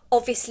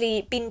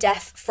obviously been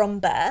deaf from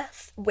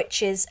birth,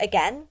 which is,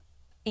 again,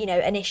 you know,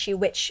 an issue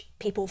which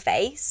people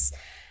face.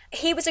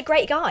 He was a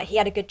great guy. He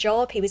had a good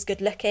job. He was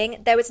good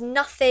looking. There was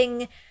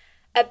nothing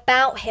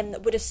about him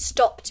that would have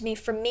stopped me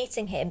from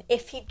meeting him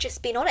if he'd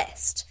just been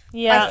honest.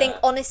 I think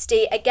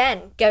honesty,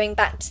 again, going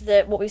back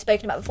to what we've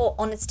spoken about before,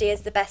 honesty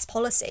is the best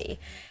policy.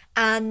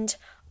 And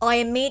I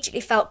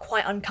immediately felt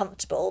quite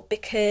uncomfortable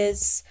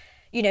because,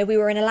 you know, we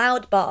were in a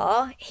loud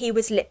bar, he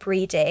was lip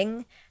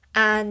reading,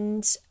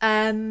 and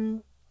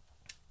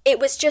it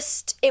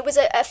was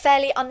a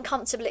fairly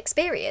uncomfortable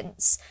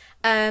experience.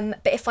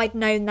 But if I'd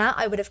known that,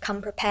 I would have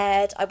come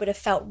prepared. I would have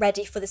felt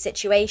ready for the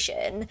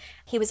situation.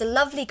 He was a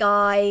lovely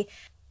guy,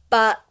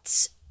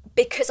 but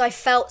because I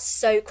felt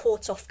so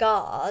caught off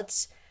guard,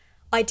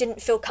 I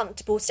didn't feel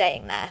comfortable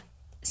staying there.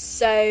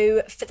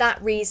 So for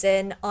that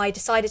reason, I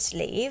decided to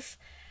leave.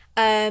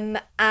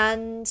 And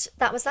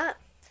that was that.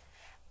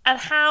 And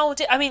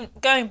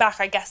going back,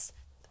 I guess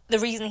the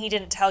reason he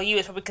didn't tell you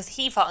is probably because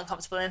he felt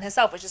uncomfortable in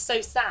himself, which is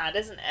so sad,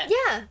 isn't it?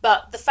 Yeah.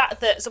 But the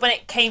fact that, so when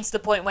it came to the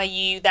point where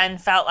you then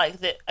felt like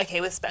that, okay,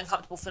 well, this is a bit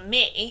uncomfortable for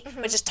me,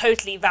 which is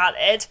totally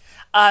valid,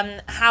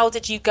 how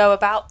did you go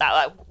about that?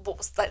 Like, what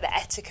was like the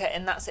etiquette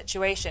in that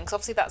situation? Because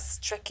obviously that's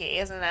tricky,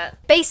 isn't it?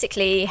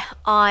 Basically,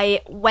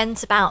 I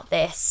went about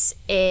this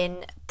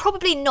in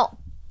probably not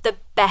the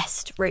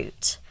best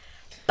route.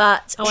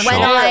 But when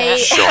I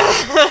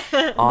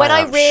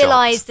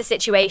realised the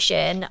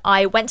situation,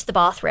 I went to the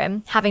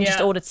bathroom, having just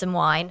ordered some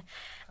wine,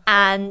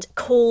 and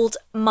called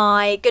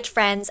my good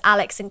friends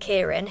Alex and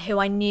Kieran, who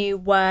I knew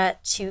were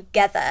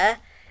together,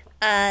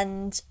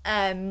 and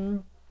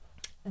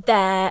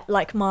they're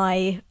like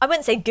I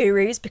wouldn't say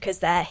gurus because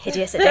they're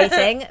hideous at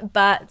dating,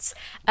 but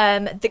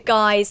the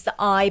guys that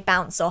I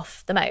bounce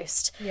off the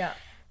most. Yeah.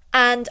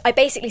 And I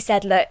basically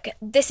said, look,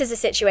 this is a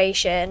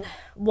situation.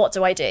 What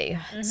do I do?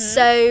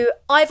 So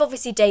I've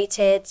obviously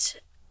dated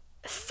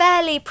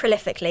fairly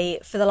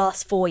prolifically for the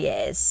last 4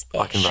 years.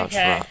 I can vouch for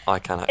that. I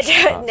can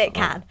actually. Nick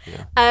can.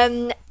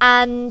 Yeah.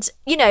 And,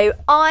 you know,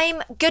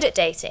 I'm good at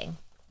dating.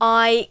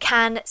 I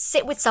can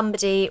sit with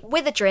somebody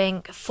with a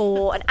drink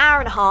for an hour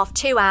and a half,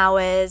 2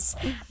 hours,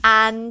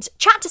 and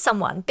chat to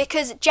someone.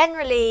 Because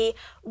generally,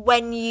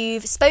 when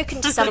you've spoken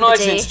to somebody...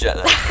 Can I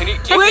interject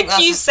that? Would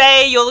you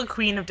say you're the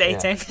queen of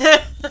dating?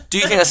 Yeah. Do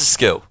you think that's a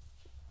skill?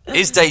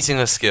 Is dating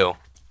a skill?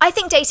 I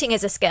think dating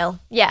is a skill,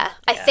 yeah.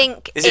 I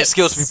think Is it a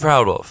skill to be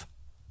proud of?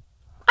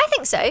 I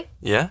think so.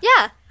 Yeah?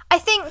 Yeah. I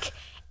think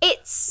it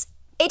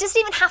doesn't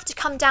even have to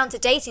come down to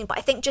dating, but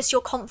I think just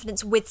your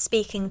confidence with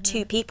speaking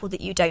to people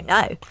that you don't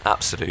know.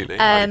 Absolutely,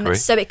 I agree.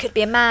 So it could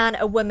be a man,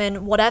 a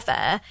woman,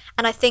 whatever.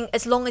 And I think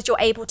as long as you're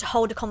able to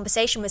hold a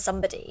conversation with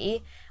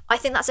somebody, I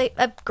think that's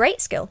a great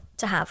skill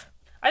to have.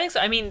 I think so.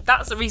 I mean,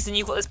 that's the reason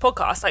you've got this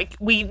podcast.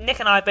 Like, Nick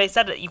and I both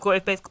said it. You've got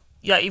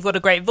a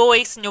great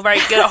voice and you're very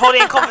good at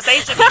holding a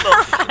conversation with people.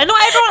 And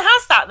not everyone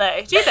has that,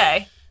 though, do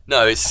they?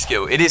 No, it's a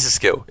skill. It is a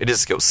skill. It is a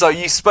skill. So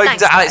you've spoken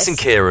to Alex and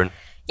Kieran.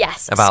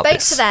 Yes, about spoke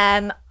this. to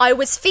them. I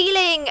was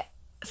feeling,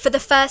 for the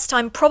first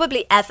time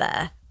probably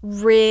ever,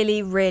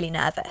 really, really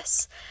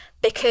nervous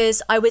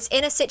because I was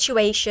in a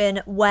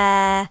situation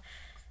where,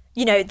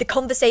 you know, the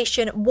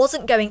conversation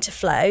wasn't going to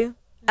flow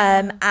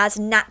as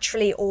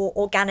naturally or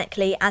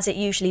organically as it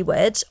usually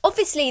would.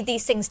 Obviously,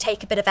 these things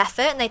take a bit of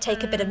effort and they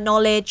take a bit of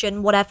knowledge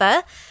and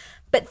whatever.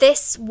 But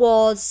this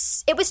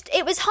was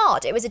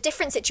hard. It was a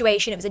different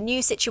situation. It was a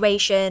new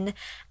situation.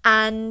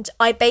 And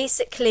I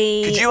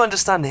basically... Could you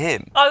understand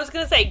him? I was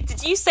going to say,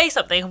 did you say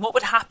something? What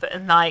would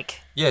happen? Like...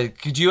 Yeah,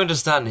 could you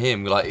understand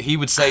him? Like, he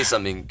would say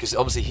something, because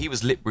obviously he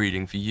was lip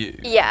reading for you.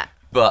 Yeah.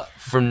 But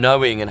from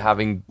knowing and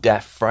having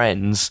deaf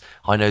friends,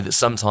 I know that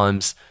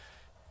sometimes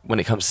when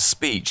it comes to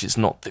speech, it's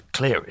not the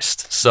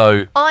clearest.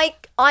 So...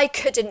 I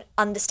couldn't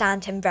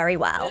understand him very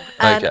well.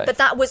 Okay. But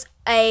that was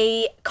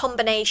a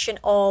combination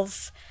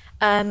of...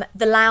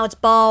 the loud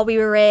bar we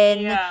were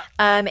in,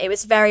 it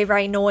was very,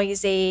 very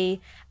noisy,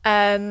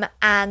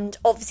 and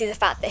obviously the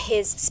fact that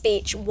his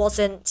speech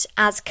wasn't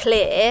as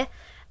clear,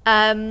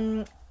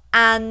 and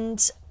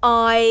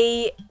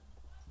I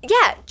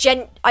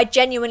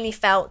genuinely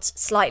felt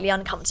slightly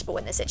uncomfortable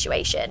in the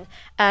situation.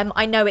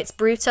 I know it's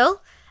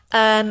brutal,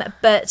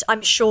 but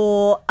I'm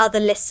sure other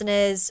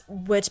listeners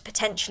would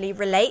potentially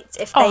relate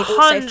if they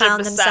also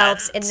found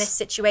themselves in this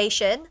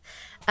situation.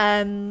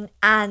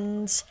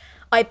 And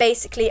I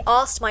basically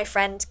asked my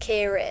friend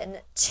Kieran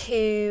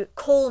to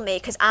call me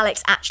because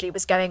Alex actually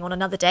was going on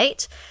another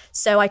date,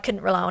 so I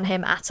couldn't rely on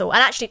him at all.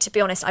 And actually, to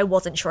be honest, I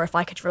wasn't sure if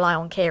I could rely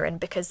on Kieran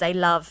because they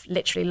love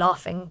literally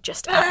laughing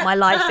just at my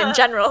life in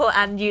general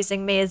and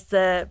using me as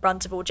the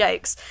brunt of all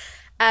jokes.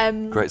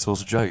 Great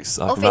source of jokes.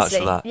 I can vouch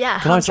for that. Yeah,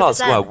 can I just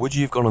ask, 100%. well, would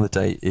you have gone on the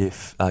date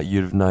if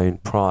you'd have known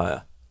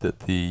prior that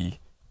the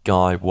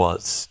guy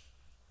was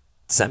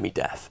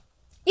semi-deaf?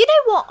 You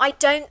know what? I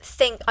don't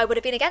think I would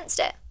have been against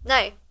it.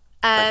 No.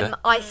 Okay.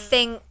 I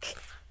think,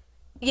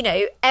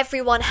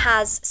 everyone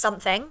has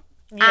something.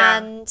 Yeah.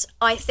 And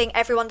I think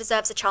everyone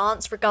deserves a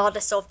chance,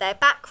 regardless of their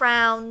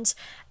background,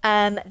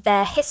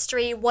 their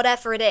history,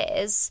 whatever it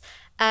is.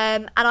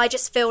 And I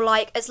just feel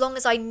like as long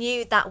as I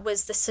knew that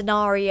was the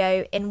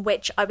scenario in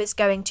which I was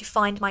going to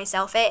find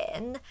myself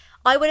in,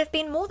 I would have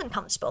been more than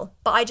comfortable.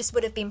 But I just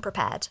would have been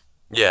prepared.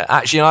 Yeah,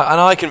 actually, and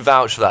I can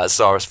vouch for that as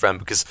Sarah's friend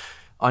because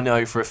I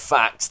know for a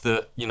fact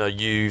that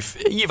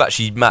you've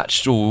actually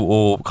matched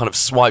or kind of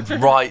swiped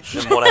right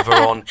and whatever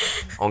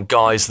on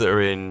guys that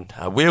are in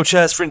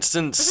wheelchairs, for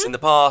instance, in the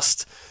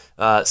past.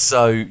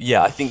 So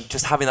yeah, I think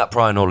just having that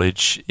prior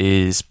knowledge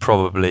is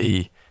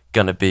probably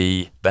going to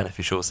be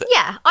beneficial to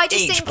I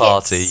just each think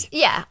party.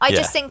 I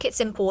just think it's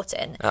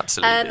important.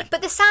 Absolutely.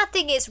 But the sad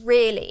thing is,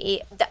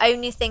 really, the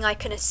only thing I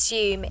can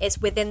assume is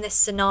within this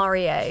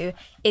scenario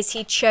is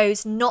he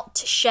chose not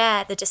to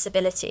share the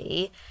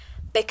disability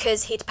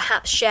because he'd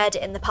perhaps shared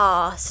it in the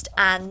past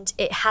and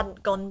it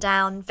hadn't gone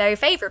down very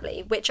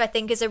favourably, which I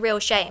think is a real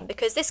shame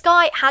because this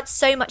guy had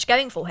so much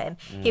going for him.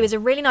 He was a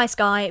really nice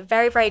guy,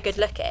 very, very good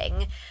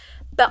looking.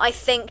 But I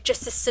think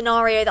just the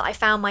scenario that I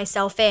found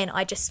myself in,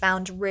 I just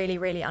found really,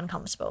 really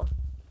uncomfortable.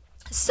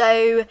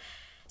 So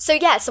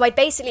I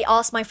basically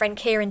asked my friend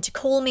Kieran to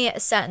call me at a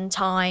certain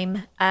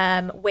time,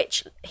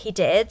 which he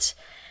did.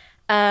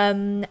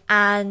 And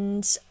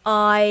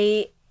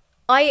I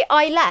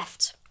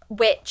left,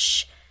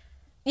 which,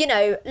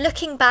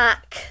 looking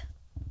back,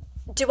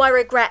 do I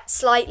regret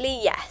slightly?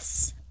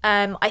 Yes.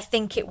 I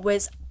think it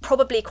was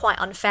probably quite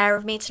unfair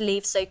of me to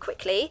leave so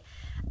quickly.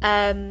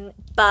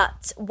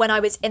 But when I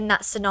was in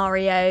that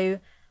scenario,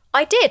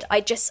 I did. I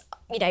just,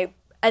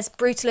 as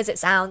brutal as it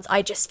sounds,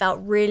 I just felt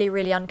really,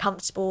 really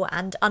uncomfortable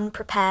and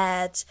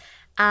unprepared.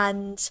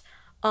 And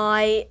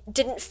I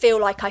didn't feel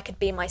like I could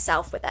be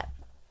myself with it.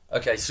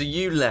 Okay, so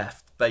you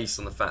left based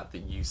on the fact that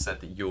you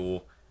said that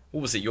your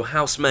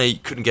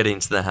housemate couldn't get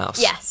into the house?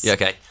 Yes. Yeah,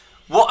 okay.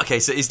 Okay,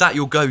 so is that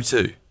your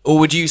go-to? Or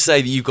would you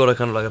say that you've got a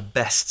kind of like a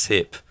best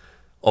tip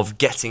of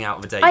getting out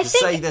of a date? I Just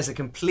think- say there's a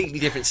completely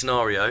different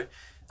scenario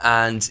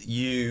and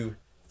you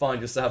find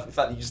yourself, in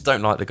fact, you just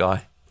don't like the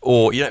guy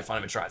or you don't find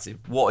him attractive.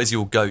 What is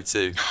your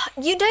go-to?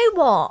 You know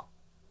what?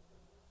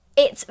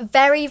 It's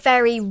very,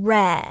 very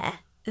rare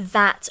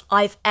that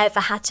I've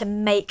ever had to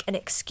make an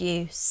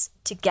excuse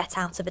to get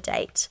out of a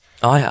date.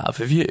 I have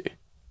you?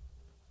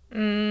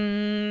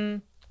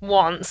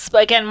 Once,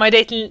 but again, my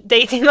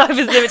dating life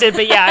is limited.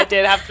 But yeah, I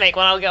did have to make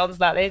one. I'll get onto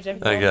that later.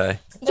 Okay.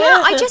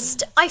 Yeah,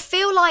 I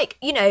feel like,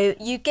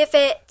 you give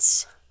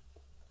it,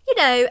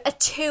 a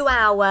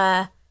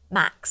 2-hour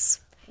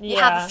max. You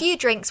have Yeah. a few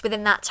drinks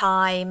within that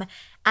time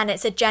and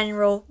it's a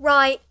general,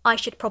 right, I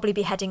should probably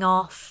be heading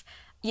off.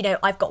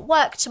 I've got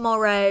work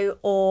tomorrow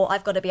or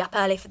I've got to be up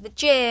early for the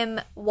gym,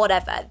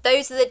 whatever.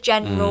 Those are the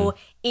general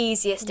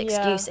easiest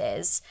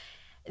excuses.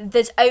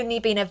 There's only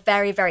been a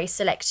very, very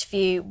select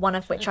few, one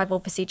of which I've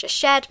obviously just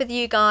shared with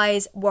you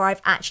guys, where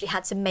I've actually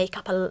had to make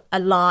up a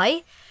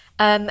lie.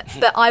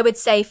 But I would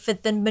say for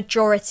the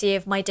majority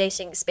of my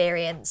dating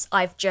experience,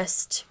 I've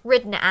just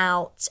ridden it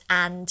out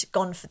and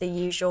gone for the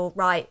usual,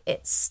 right,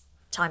 it's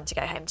time to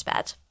go home to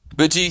bed.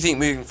 But do you think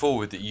moving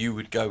forward that you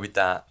would go with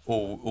that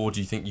or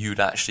do you think you'd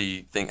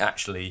actually think,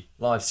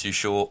 life's too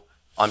short,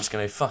 I'm just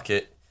going to fuck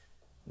it,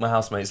 my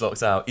housemate's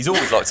locked out. He's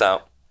always locked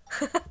out.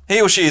 He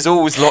or she is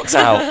always locked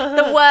out.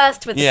 The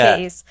worst with Yeah.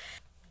 the keys.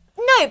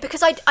 No,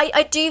 because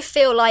I do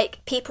feel like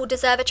people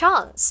deserve a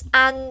chance.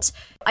 And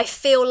I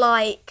feel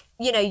like,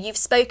 you've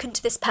spoken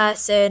to this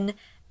person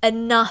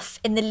enough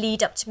in the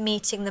lead up to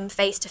meeting them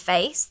face to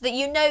face that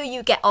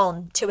you get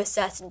on to a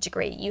certain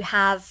degree. You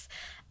have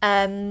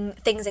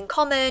things in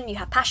common, you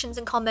have passions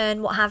in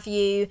common, what have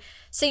you.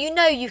 So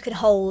you can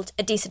hold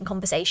a decent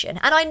conversation.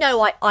 And I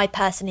know I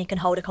personally can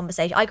hold a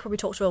conversation. I could probably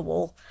talk to a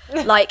wall.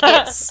 Like,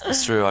 it's...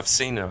 That's true, I've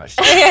seen her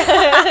actually.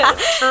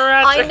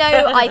 I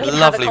know I can have a Lovely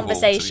wall, to be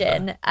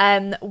conversation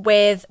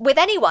with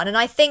anyone. And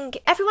I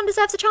think everyone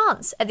deserves a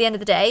chance at the end of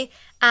the day.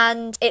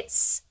 And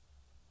it's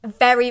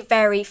very,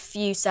 very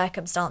few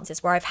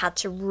circumstances where I've had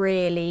to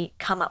really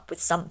come up with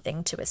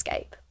something to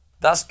escape.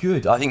 That's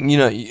good. I think,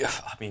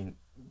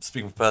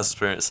 speaking of personal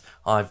experience,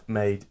 I've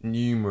made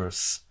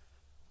numerous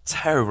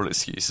terrible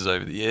excuses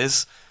over the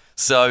years.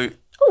 So,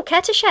 Oh, Oh,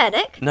 care to share,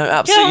 Nick? No,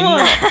 absolutely Go on.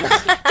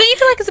 not. Don't you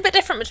feel like it's a bit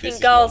different between This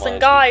is girls not and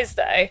my guys,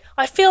 though?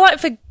 I feel like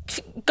for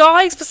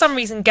guys, for some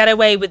reason, get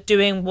away with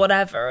doing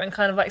whatever and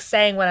kind of like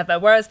saying whatever,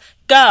 whereas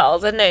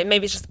girls, I don't know,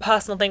 maybe it's just a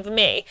personal thing for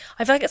me,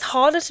 I feel like it's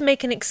harder to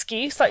make an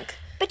excuse, like...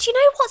 But you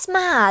know what's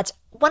mad?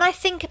 When I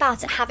think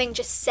about it, having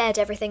just said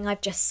everything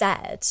I've just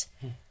said,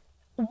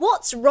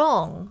 what's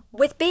wrong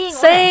with being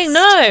saying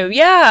honest? no,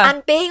 yeah.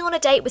 And being on a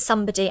date with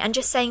somebody and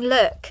just saying,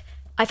 look,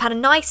 I've had a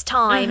nice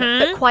time,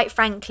 Mm-hmm. but quite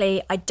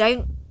frankly, I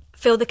don't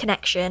feel the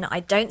connection.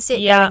 I don't see it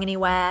Yeah. going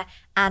anywhere,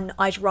 and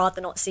I'd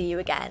rather not see you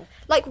again.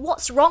 Like,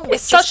 what's wrong with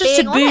It's such just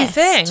a being taboo honest?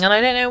 thing, and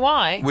I don't know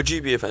why. Would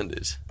you be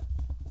offended?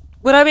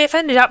 Would I be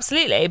offended?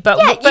 Absolutely. But,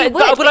 Yeah, you would,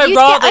 but but I you'd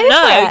rather get over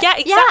know? it. Yeah,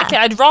 exactly.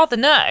 Yeah. I'd rather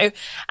know.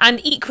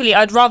 And equally,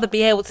 I'd rather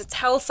be able to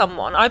tell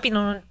someone. I've been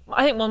on,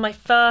 I think, one of my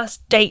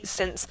first dates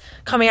since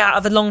coming out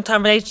of a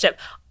long-term relationship.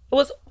 It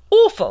was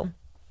awful.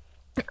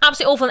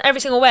 Absolutely awful in every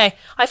single way.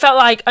 I felt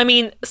like, I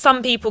mean,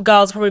 some people,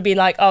 girls, probably be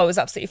like, oh, it was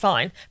absolutely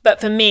fine. But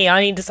for me,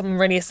 I needed someone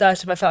really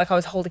assertive. I felt like I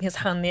was holding his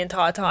hand the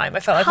entire time. I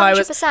felt like I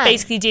was 100%.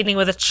 basically dealing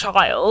with a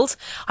child.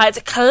 I had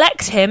to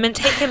collect him and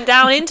take him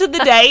down into the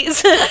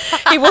dates.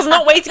 He was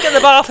not waiting at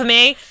the bar for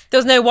me. There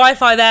was no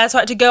Wi-Fi there, so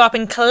I had to go up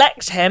and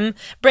collect him,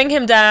 bring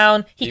him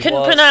down. He couldn't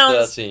was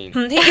pronounce... 13.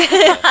 No,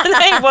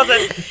 he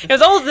wasn't. He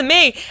was older than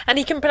me, and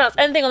he couldn't pronounce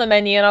anything on the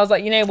menu. And I was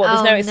like, you know what? There's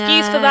Oh, no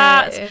excuse for no.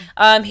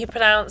 that. He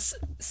pronounced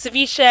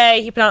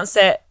ceviche. He pronounced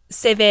it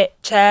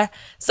ceviche.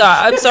 Sorry,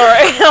 I'm sorry.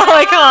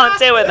 I can't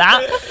deal with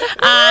that.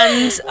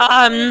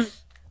 And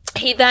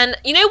he then,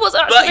 you know what's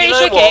actually But you really know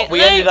tricky? what? We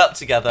No. ended up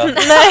together. We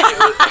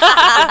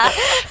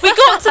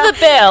got to the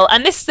bill,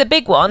 and this is the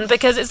big one,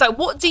 because it's like,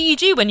 what do you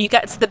do when you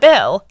get to the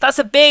bill? That's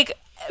a big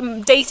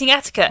dating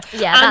etiquette.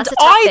 Yeah, and that's a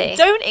I toughie.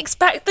 don't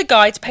expect the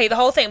guy to pay the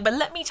whole thing, but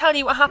let me tell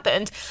you what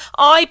happened.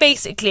 I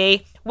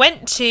basically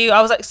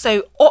I was like,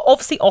 so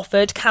obviously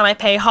offered, can I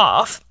pay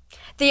half?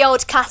 The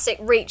old classic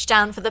reach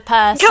down for the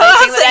purse. Classic,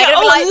 hoping that they're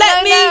gonna be like,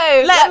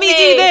 let me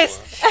do this.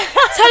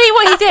 Tell you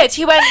what he did.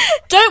 He went,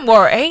 don't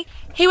worry.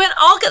 He went,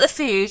 I'll get the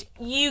food,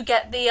 you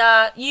get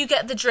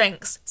the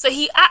drinks. So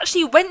he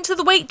actually went to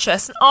the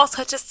waitress and asked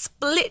her to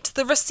split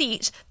the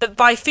receipt that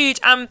buy food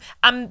and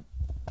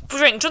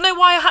drink. Do you know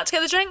why I had to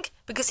get the drink?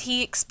 Because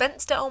he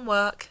expensed it on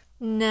work.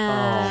 No.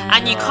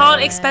 And you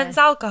can't expense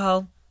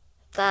alcohol.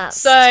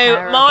 That's So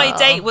terrible. my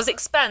date was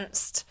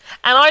expensed.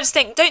 And I just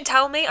think, don't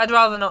tell me, I'd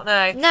rather not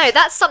know. No,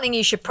 that's something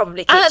you should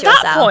probably keep And at to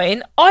yourself. that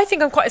point, I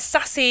think I'm quite a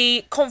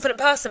sassy, confident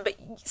person, but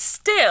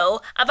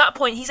still, at that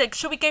point, he said,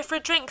 should we go for a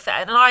drink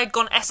then? And I had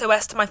gone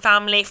SOS to my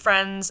family,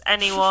 friends,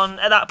 anyone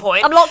at that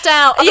point. I'm locked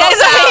out. I'm Yes,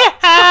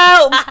 locked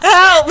out.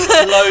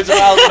 help! Loads of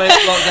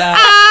housemates locked down.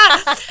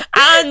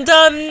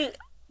 And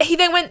he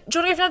then went, do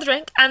you want to go for another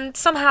drink? And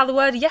somehow the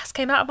word yes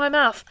came out of my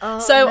mouth. Oh,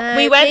 so no.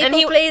 we went People and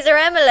he... pleaser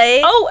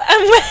Emily. Oh,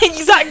 and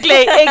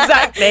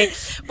exactly.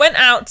 Went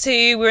out to,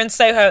 we were in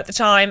Soho at the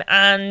time,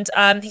 and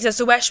he said,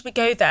 so where should we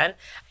go then?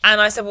 And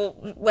I said, well,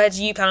 where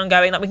do you plan on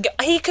going? Like, we can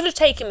go. He could have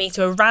taken me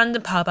to a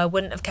random pub. I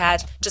wouldn't have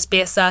cared. Just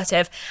be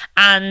assertive.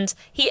 And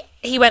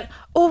he went,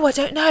 oh, I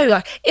don't know.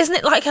 Like, isn't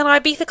it like an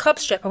Ibiza club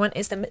strip? I went,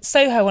 it's the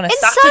Soho on a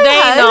Saturday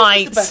Soho?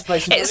 night. It's the best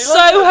place in It's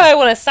bloody London. Soho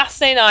on a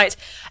Saturday night.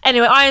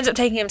 Anyway, I ended up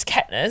taking him to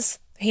Kettner's.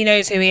 He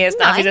knows who he is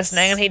now if he's Nice.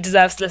 listening, and he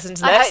deserves to listen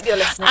to this. I hope you're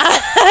listening.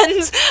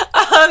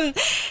 And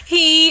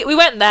we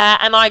went there,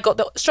 and I got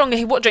the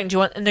strongest. What drink do you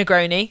want? A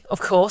Negroni, of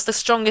course, the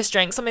strongest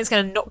drink. Something's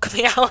going to knock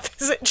me out of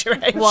the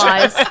situation.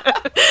 Wise. Did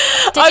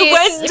I you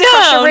went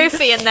crush down. a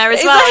roofie in there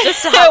as well,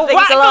 just to help things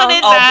Whack one along?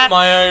 in I'll there. put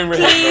my own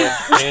rhythm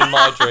in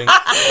my drink.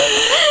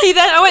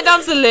 I went down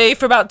to the loo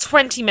for about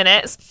 20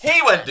 minutes.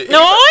 He went. No,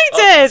 I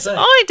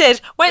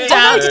did. Went Yeah.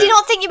 down. Oh, no, did you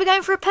not think you were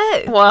going for a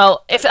poo?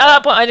 Well, if at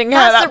that point I didn't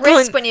care. That's at that the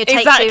risk point, when you take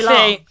exactly. too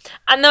long.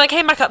 And then I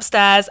came back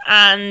upstairs,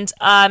 and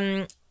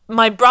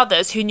my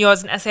brothers, who knew I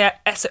was an SOS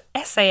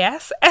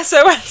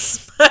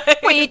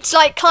Were you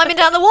like climbing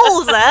down the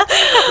walls there?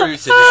 Through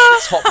to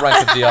the top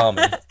rank of the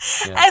army.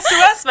 Yeah.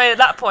 SOS mode at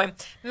that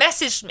point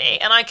messaged me,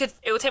 and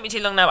it would take me too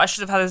long now. I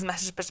should have had this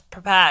message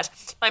prepared.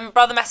 My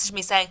brother messaged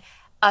me saying,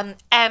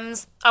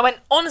 Ems, I went,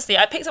 honestly,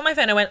 I picked up my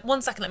phone, I went,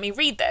 1 second, let me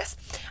read this.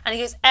 And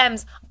he goes,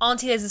 Ems,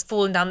 Auntie Liz has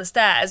fallen down the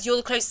stairs. You're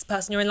the closest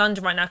person, you're in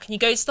London right now. Can you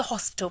go to the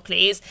hospital,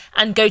 please?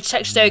 And go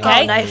check she's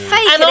okay? Oh no,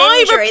 fake And an I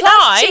injury.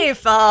 reply- That's too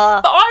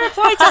far. But I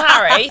replied to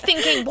Harry,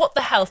 thinking, what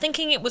the hell?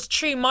 Thinking it was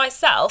true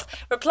myself,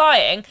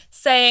 replying,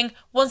 saying,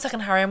 1 second,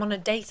 Harry, I'm on a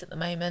date at the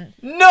moment.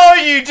 No,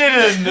 you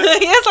didn't.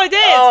 Yes, I did.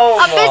 Oh,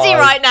 I'm busy my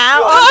right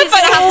now. God. I'm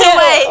just going to have to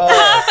wait.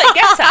 Perfect,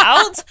 get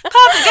out.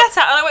 Perfect, get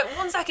out. And I went,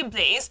 1 second,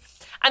 please.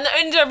 And the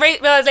only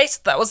realisation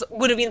that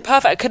would have been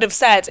perfect, I could have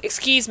said,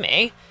 excuse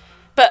me.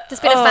 But There's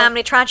been a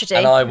family tragedy.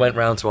 And I went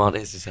round to Aunt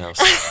Izzy's house,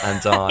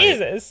 and I.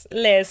 Jesus,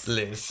 Liz.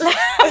 Liz.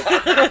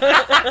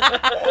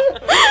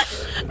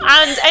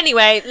 And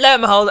anyway, lo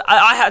and behold,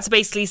 I had to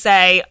basically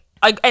say,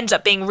 I ended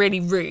up being really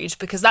rude,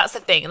 because that's the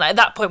thing. Like, at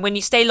that point, when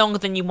you stay longer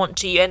than you want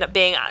to, you end up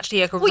being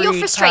actually like a rude you're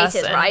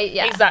frustrated, person. right?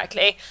 Yeah.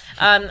 Exactly.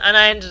 And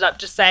I ended up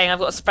just saying, I've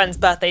got a friend's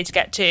birthday to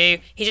get to.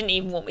 He didn't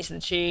even want me to the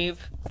tube.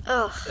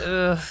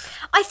 Ugh.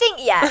 I think,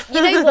 yeah,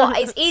 you know what?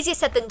 It's easier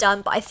said than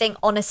done, but I think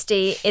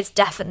honesty is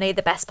definitely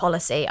the best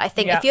policy. I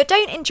think if you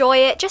don't enjoy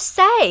it, just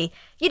say,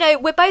 you know,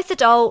 we're both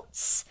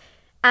adults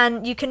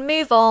and you can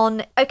move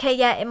on. Okay,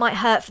 yeah, it might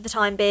hurt for the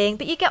time being,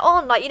 but you get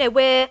on. Like, you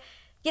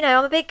know,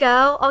 I'm a big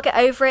girl. I'll get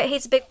over it.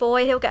 He's a big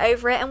boy. He'll get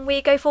over it. And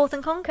we go forth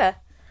and conquer.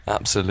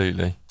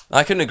 Absolutely.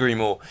 I couldn't agree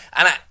more.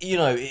 And,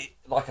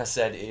 like I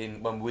said,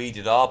 when we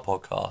did our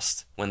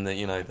podcast, when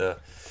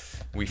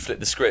we flipped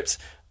the script,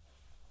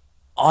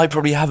 I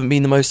probably haven't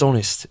been the most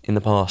honest in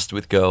the past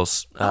with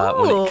girls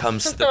when it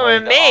comes to the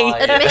way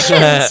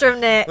Admissions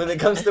from Nick. When it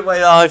comes to the way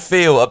that I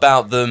feel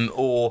about them,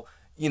 or,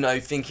 you know,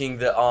 thinking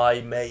that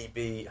I may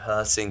be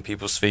hurting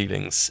people's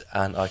feelings.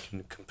 And I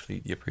can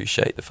completely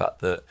appreciate the fact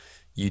that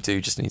you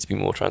do just need to be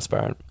more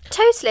transparent.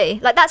 Totally.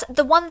 Like, that's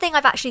the one thing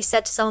I've actually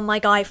said to some of my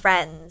guy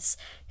friends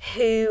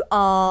who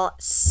are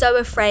so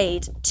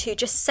afraid to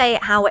just say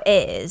it how it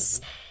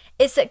is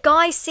that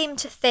guys seem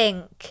to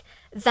think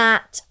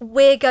that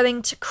we're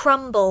going to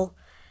crumble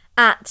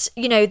at,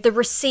 you know, the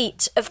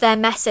receipt of their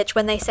message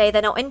when they say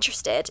they're not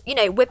interested. You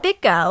know, we're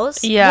big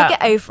girls. Yeah. We'll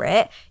get over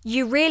it.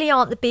 You really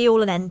aren't the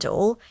be-all and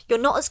end-all. You're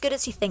not as good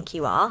as you think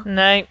you are.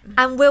 No.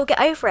 And we'll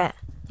get over it.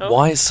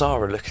 Why is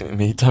Sarah looking at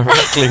me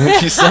directly when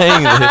she's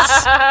saying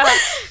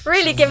this?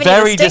 Really giving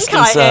Very you the stink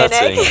eye here,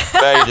 disconcerting. Nick.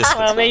 Very disconcerting.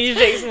 Well, maybe you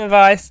should take some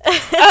advice.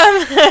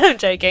 I'm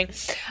joking.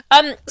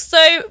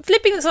 So,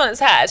 flipping this on its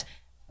head,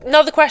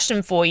 another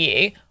question for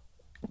you.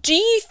 Do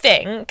you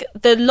think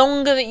the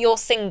longer that you're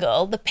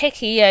single, the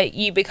pickier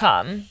you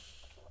become?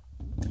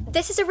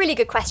 This is a really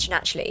good question,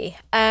 actually.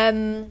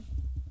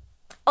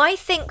 I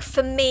think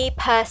for me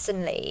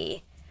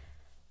personally,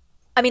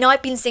 I mean,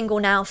 I've been single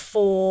now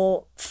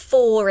for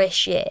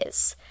 4-ish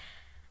years.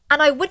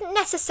 And I wouldn't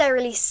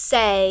necessarily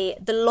say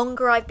the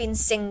longer I've been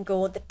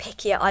single, the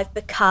pickier I've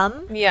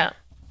become. Yeah.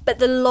 But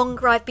the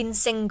longer I've been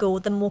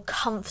single, the more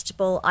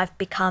comfortable I've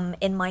become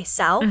in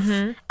myself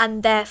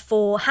and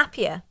therefore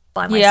happier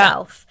by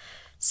myself. Yeah.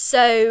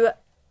 So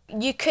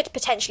you could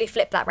potentially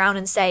flip that round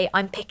and say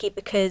I'm picky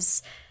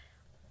because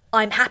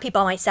I'm happy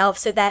by myself,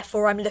 so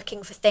therefore I'm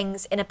looking for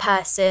things in a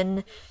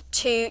person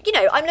to, you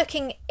know, I'm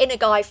looking in a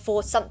guy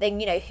for something,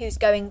 you know, who's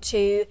going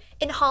to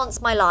enhance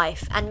my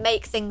life and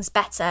make things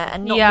better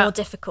and not more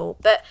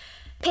difficult. But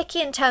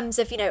picky in terms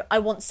of, you know, I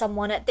want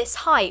someone at this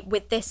height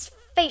with this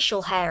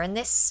facial hair and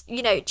this,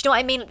 you know, do you know what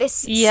I mean? This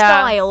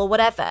style or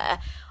whatever.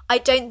 I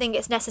don't think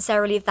it's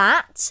necessarily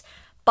that,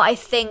 but I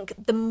think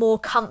the more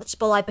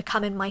comfortable I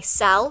become in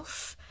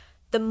myself,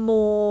 the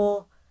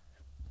more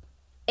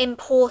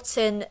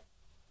important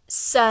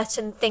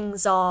certain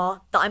things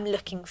are that I'm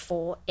looking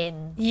for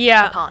in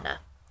a partner.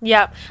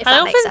 Yeah. And I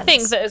often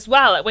think that as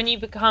well, like when you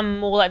become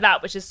more like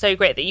that, which is so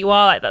great that you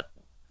are like that,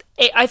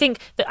 I think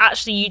that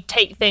actually you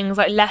take things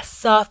like less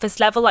surface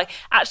level, like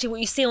actually what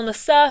you see on the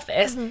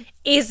surface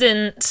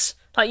isn't,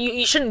 like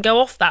you shouldn't go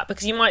off that,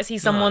 because you might see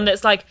someone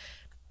that's like,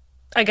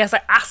 I guess,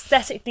 like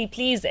aesthetically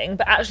pleasing,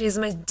 but actually has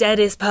the most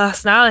deadest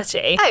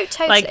personality. Oh,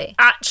 totally. Like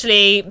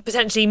actually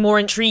potentially more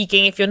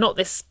intriguing if you're not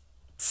this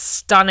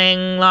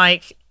stunning,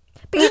 like,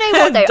 but you know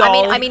what though?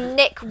 doll. I mean,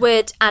 Nick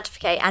would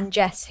advocate, and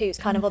Jess, who's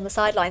kind of on the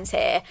sidelines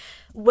here,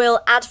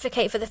 will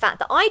advocate for the fact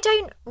that I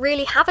don't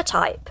really have a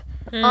type.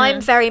 I'm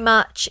very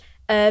much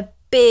a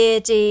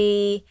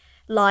beardy,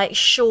 like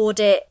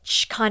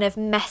Shoreditch, kind of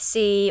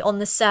messy on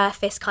the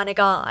surface kind of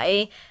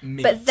guy.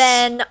 Meets. But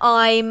then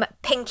I'm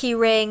pinky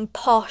ring,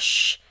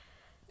 posh,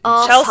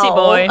 arsehole. Chelsea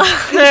boy.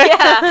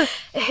 Yeah.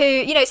 Who,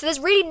 you know, so there's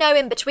really no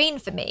in between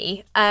for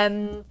me.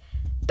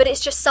 But it's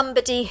just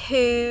somebody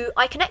who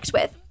I connect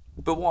with.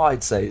 But what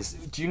I'd say is,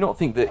 do you not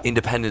think that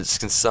independence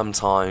can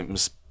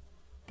sometimes,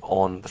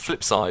 on the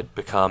flip side,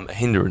 become a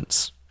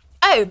hindrance?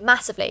 Oh,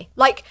 massively.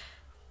 Like,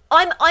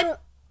 I'm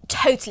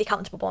totally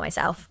comfortable by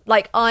myself.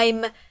 Like,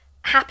 I'm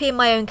happy in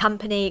my own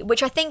company,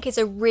 which I think is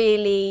a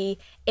really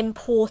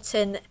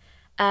important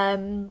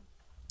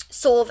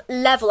sort of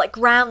level, like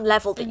ground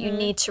level that you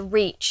need to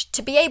reach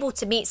to be able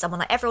to meet someone.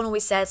 Like, everyone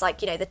always says,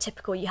 like, you know, the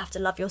typical, you have to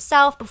love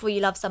yourself before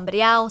you love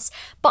somebody else.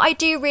 But I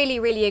do really,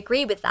 really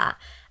agree with that.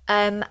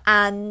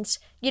 And,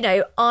 you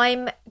know,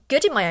 I'm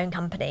good in my own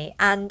company,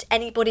 and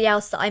anybody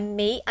else that I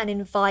meet and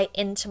invite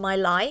into my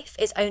life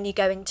is only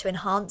going to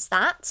enhance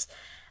that.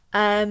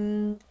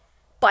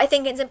 But I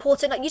think it's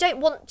important, like, you don't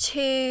want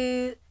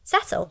to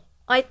settle.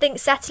 I think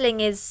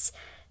settling is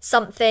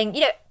something,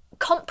 you know,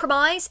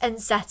 compromise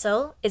and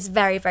settle is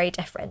very, very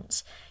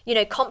different. You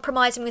know,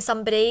 compromising with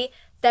somebody,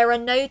 there are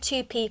no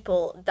two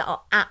people that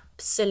are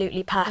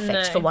absolutely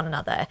perfect for one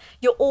another.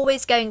 You're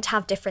always going to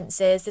have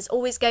differences. There's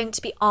always going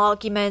to be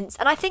arguments.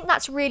 And I think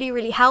that's really,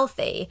 really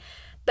healthy.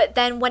 But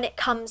then when it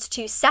comes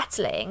to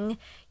settling,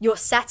 you're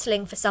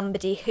settling for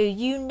somebody who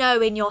you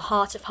know in your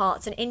heart of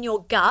hearts and in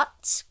your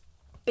gut,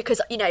 because,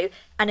 you know,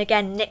 and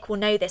again, Nick will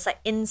know this,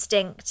 like,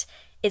 instinct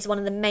is one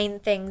of the main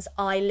things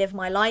I live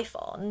my life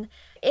on.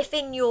 If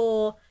in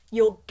your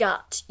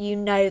gut you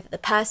know that the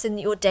person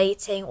that you're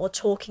dating or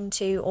talking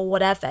to or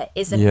whatever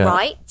isn't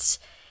right,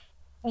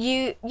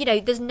 you know,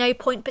 there's no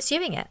point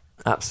pursuing it.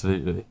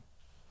 Absolutely.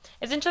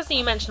 It's interesting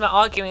you mentioned about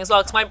arguing as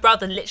well, because my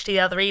brother literally the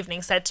other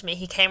evening said to me,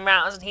 he came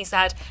round and he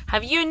said,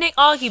 have you and Nick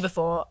argued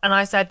before? And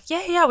I said,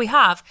 yeah, we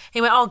have.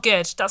 He went, oh,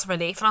 good, that's a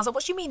relief. And I was like,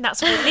 what do you mean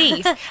that's a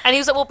relief? And he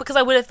was like, well, because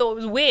I would have thought it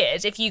was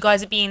weird if you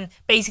guys had been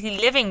basically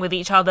living with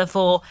each other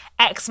for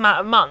X amount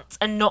of months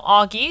and not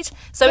argued.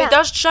 So it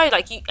does show,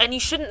 like, you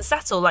shouldn't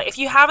settle. Like, if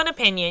you have an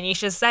opinion, you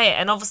should say it.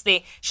 And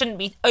obviously shouldn't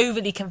be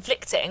overly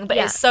conflicting, but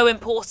it's so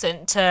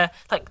important to,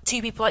 like,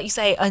 two people, like you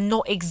say, are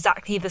not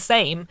exactly the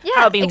same. Yeah,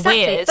 that would be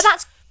exactly. weird. But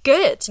that's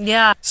good.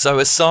 Yeah. So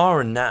a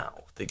Sarah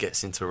now that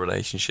gets into a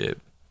relationship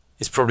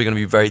is probably going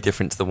to be very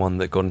different to the one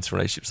that got into a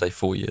relationship, say,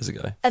 4 years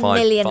ago.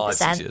 1,000,000%.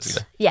 6 years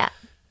ago. Yeah.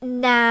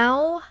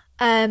 Now,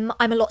 I'm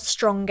a lot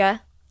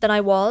stronger than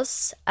I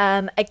was.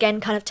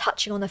 Again, kind of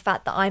touching on the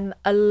fact that I'm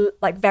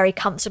very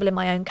comfortable in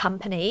my own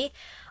company.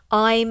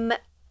 I'm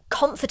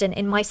confident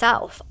in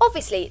myself.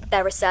 Obviously,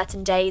 there are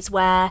certain days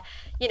where,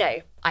 you know,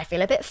 I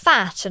feel a bit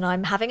fat and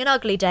I'm having an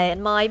ugly day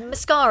and my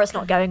mascara's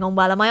not going on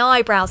well and my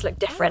eyebrows look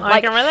different. I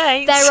can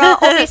relate. There are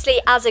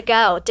obviously, as a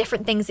girl,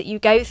 different things that you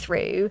go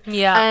through.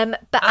 Yeah.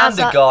 But And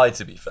a guy,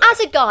 to be fair. as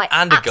a guy,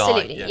 And a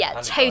absolutely, guy. yeah, And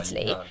a guy,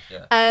 totally. you know,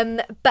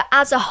 yeah. But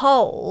as a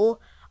whole,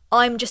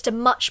 I'm just a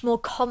much more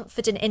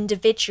confident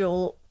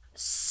individual.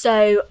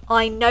 So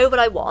I know what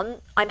I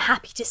want. I'm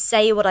happy to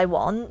say what I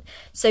want.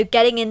 So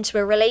getting into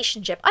a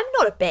relationship, I'm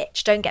not a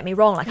bitch, don't get me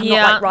wrong. Like, I'm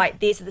not like, right,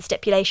 these are the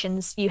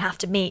stipulations you have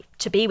to meet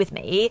to be with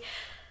me.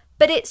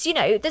 But it's, you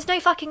know, there's no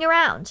fucking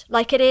around.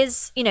 Like, it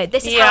is, you know,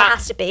 this is how it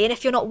has to be. And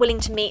if you're not willing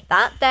to meet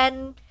that,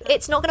 then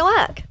it's not going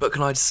to work. But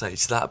can I just say,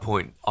 to that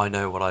point, I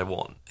know what I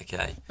want,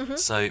 okay?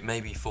 So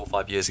maybe 4 or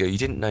 5 years ago, you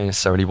didn't know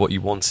necessarily what you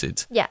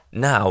wanted. Yeah.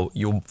 Now,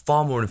 you're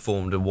far more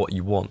informed of what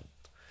you want.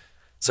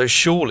 So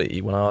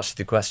surely, when I ask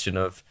you the question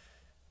of,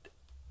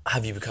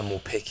 have you become more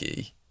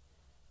picky?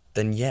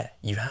 Then yeah,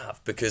 you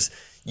have. Because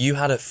you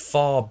had a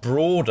far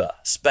broader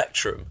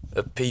spectrum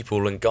of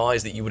people and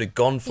guys that you would have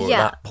gone for at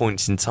that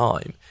point in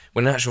time.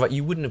 When in actual fact,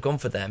 you wouldn't have gone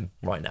for them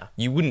right now.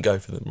 You wouldn't go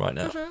for them right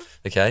now.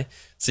 Okay?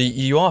 So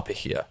you are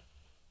pickier,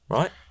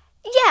 right?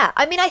 Yeah,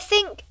 I mean, I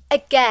think,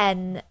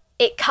 again,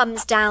 it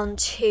comes down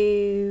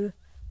to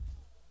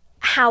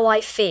how I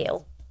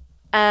feel.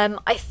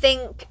 I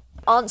think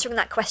answering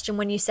that question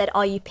when you said,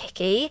 are you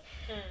picky,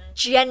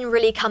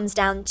 generally comes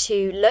down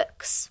to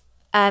looks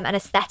and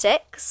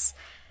aesthetics.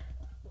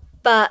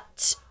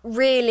 But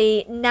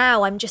really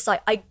now I'm just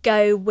like, I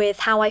go with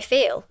how I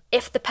feel.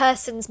 If the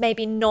person's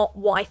maybe not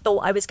what I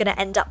thought I was going to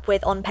end up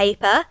with on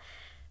paper,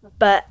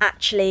 but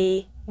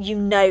actually, you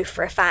know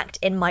for a fact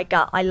in my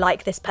gut I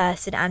like this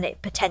person and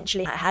it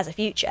potentially has a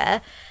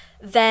future,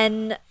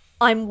 then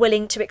I'm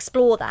willing to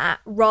explore that,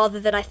 rather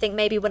than, I think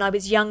maybe when I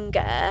was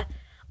younger,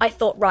 I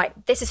thought, right,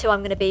 this is who I'm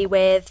going to be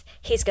with,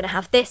 he's going to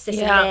have this, and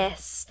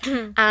this,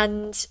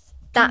 and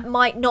that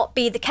might not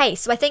be the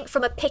case. So I think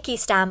from a picky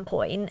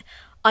standpoint,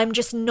 I'm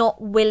just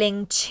not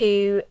willing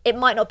to, it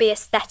might not be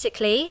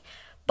aesthetically,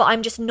 but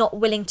I'm just not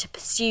willing to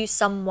pursue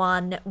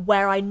someone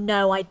where I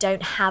know I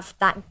don't have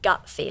that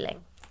gut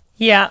feeling.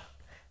 Yeah.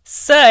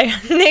 So,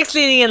 Nick's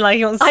leaning in like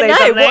he wants to say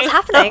something. I know, what's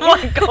happening? Oh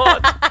my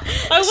God.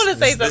 I want to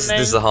say something. This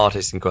is the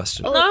hard-hitting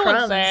question. No, I want to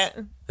crumbs. say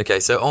it. Okay,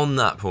 so on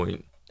that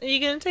point, Are you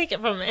going to take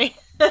it from me?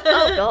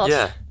 Oh, God.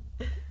 yeah,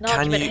 No Can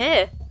argument you-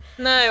 here.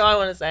 No, I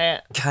want to say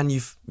it. can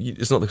you...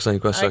 It's not the same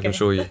question, I can Okay.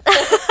 assure you.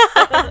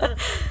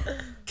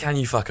 Can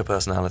you fuck a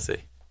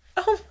personality?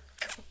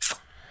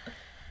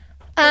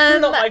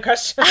 Not my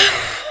question.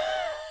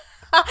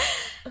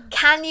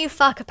 Can you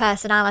fuck a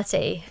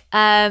personality?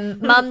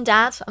 Mum,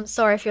 Dad, I'm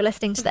sorry if you're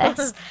listening to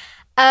this.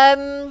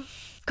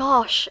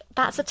 Gosh,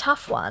 that's a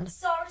tough one.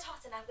 Sarah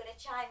Totten, I'm going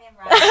to chime in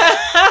right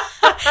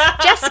now.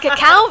 Jessica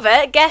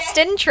Calvert, guest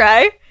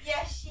intro.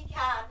 Yes, she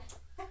can.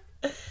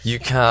 You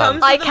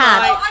can. I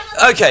can.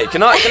 Okay,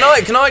 can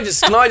I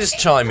just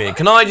chime in?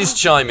 Can I just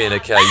chime in?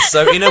 Okay,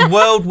 so in a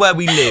world where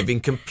we live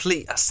in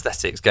complete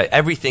aesthetics, okay,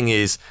 everything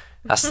is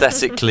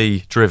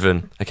aesthetically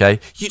driven. Okay,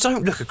 you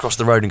don't look across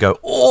the road and go,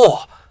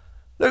 oh,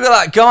 look at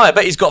that guy. I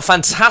bet he's got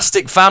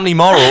fantastic family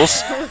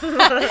morals.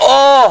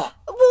 Oh,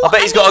 I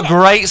bet he's got a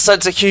great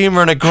sense of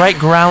humour and a great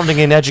grounding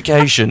in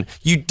education.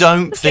 You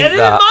don't think Get it in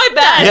that? my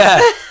bed.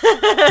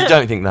 Yeah, you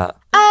don't think that.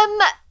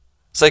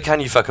 So can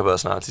you fuck a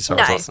personality,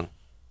 Sarah No. Totten?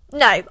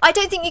 No, I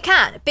don't think you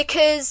can,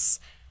 because,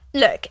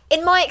 look,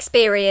 in my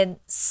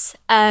experience,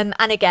 and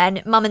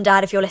again, Mum and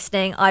Dad, if you're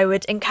listening, I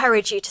would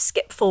encourage you to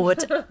skip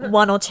forward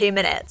 1 or 2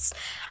 minutes.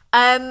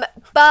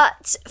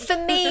 But for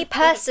me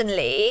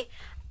personally,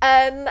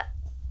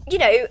 you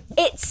know,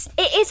 it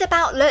is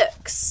about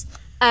looks.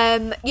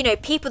 You know,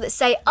 people that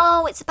say,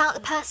 oh, it's about the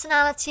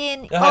personality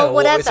and well,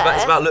 whatever.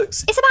 it's about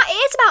looks. It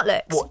is about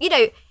looks. What? You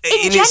know, in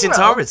its general,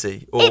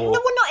 entirety? Or... well,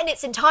 not in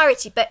its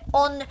entirety, but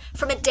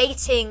from a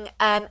dating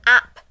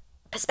app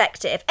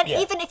perspective. And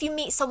even if you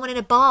meet someone in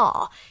a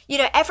bar, you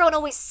know, everyone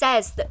always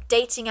says that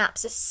dating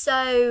apps are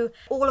so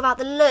all about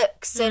the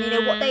looks and, you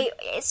know, what they...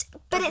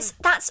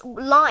 that's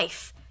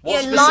life.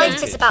 What's you know, life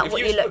percentage? is about If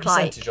what you you put look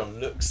like. percentage on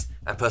looks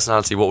and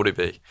personality, what would it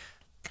be?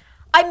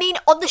 I mean,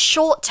 on the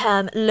short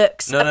term,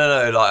 looks...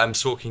 No, like I'm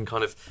talking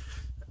kind of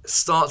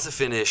start to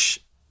finish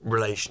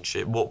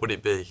relationship, what would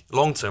it be?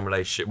 Long-term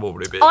relationship, what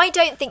would it be? I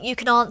don't think you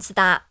can answer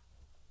that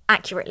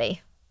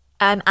accurately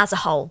as a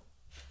whole,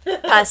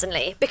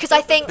 personally, because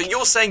I think... But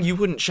you're saying you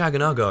wouldn't shag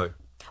an uggo.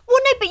 Well,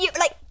 no, but you,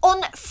 like,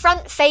 on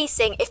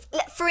front-facing, if,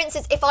 for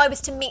instance, if I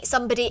was to meet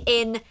somebody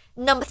in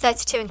number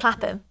 32 in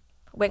Clapham,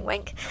 wink,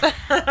 wink,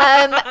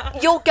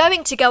 you're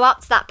going to go up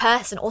to that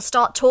person or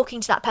start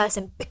talking to that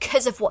person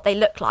because of what they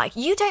look like.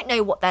 You don't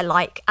know what they're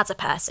like as a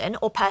person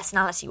or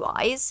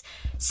personality-wise.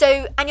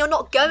 So, and you're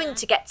not going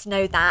to get to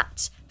know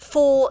that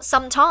for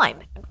some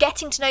time.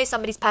 Getting to know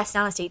somebody's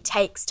personality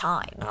takes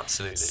time.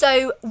 Absolutely.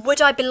 So,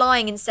 would I be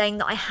lying in saying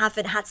that I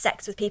haven't had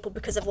sex with people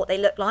because of what they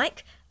look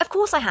like? Of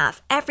course I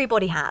have.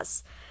 Everybody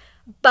has.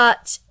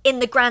 But in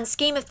the grand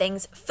scheme of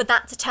things, for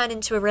that to turn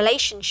into a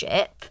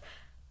relationship...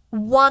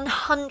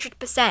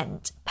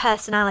 100%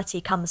 personality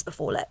comes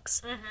before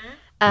looks.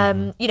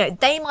 You know,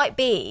 they might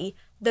be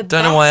the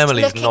Don't know why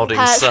Emily's nodding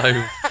so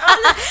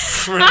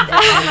right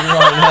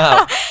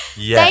now.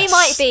 Yes. They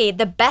might be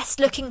the best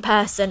looking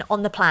person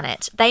on the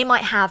planet. They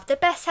might have the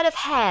best head of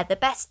hair, the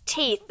best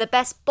teeth, the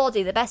best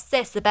body, the best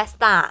this, the best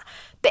that.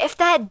 But if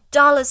they're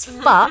dull as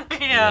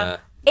fuck, Yeah.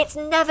 it's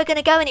never going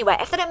to go anywhere.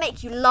 If they don't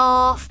make you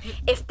laugh,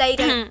 if they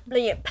don't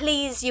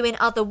please you in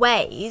other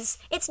ways,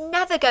 it's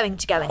never going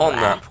to go anywhere. On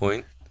that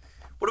point,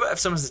 what about if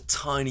someone has a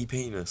tiny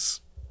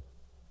penis?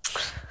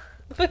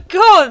 For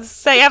God's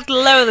sake, you have to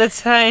lower the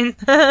tone.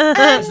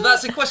 So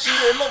that's a question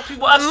that a lot of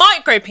people... A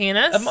micro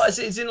penis?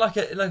 It's in like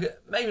a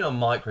maybe not a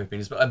micro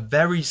penis, but a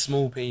very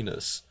small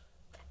penis.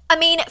 I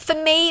mean, for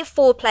me,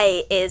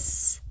 foreplay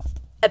is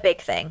a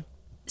big thing.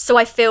 So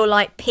I feel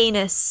like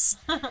penis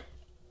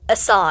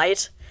aside,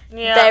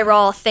 there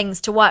are things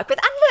to work with.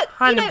 And look,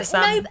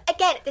 100%. you know,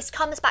 again, this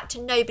comes back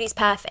to nobody's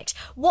perfect.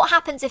 What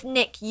happens if,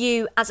 Nick,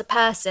 you as a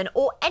person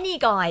or any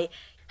guy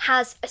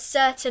has a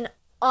certain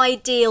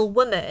ideal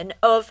woman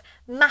of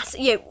massive,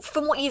 you know,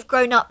 from what you've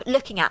grown up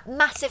looking at,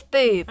 massive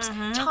boobs,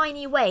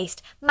 tiny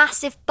waist,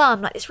 massive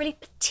bum, like this really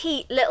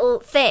petite little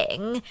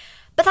thing,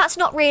 but that's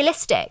not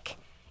realistic.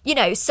 You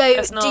know,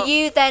 so do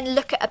you then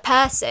look at a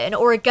person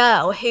or a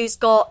girl who's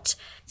got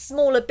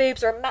smaller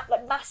boobs or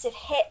like massive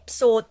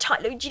hips or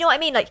tight? Do you know what I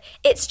mean? Like,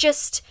 it's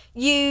just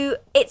you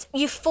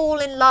fall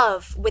in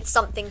love with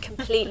something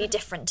completely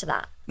different to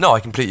that. No, I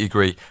completely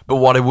agree. But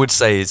what I would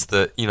say is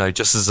that, you know,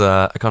 just as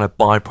a kind of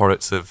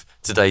byproduct of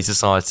today's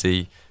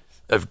society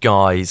of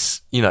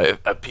guys, you know,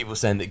 of people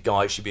saying that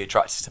guys should be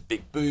attracted to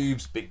big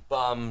boobs, big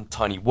bum,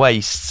 tiny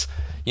waists.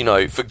 You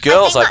know, for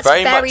girls, I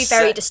think very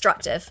very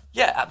destructive.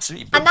 Yeah,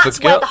 absolutely. But And that's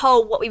where the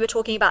whole, what we were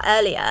talking about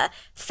earlier,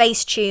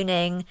 face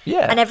tuning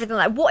and everything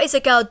like, what is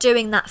a girl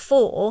doing that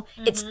for?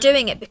 It's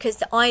doing it because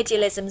the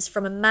idealisms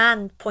from a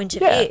man point of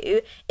view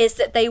is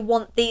that they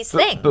want these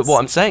things. But what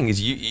I'm saying is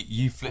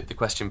you flip the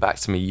question back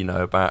to me, you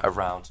know,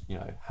 around, you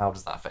know, how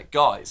does that affect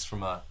guys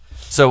from a...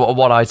 So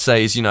what I'd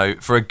say is, you know,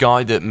 for a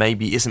guy that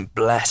maybe isn't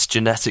blessed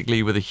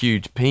genetically with a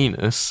huge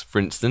penis, for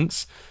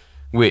instance,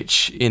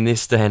 which in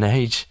this day and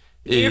age...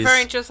 You're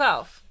referring to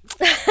yourself?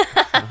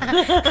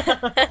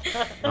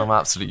 I'm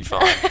absolutely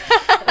fine.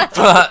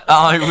 But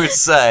I would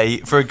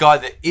say, for a guy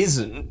that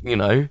isn't, you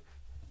know,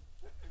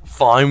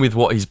 fine with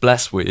what he's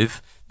blessed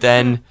with,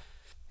 then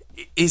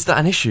is that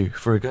an issue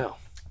for a girl?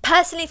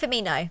 Personally, for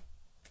me, no.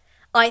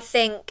 I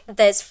think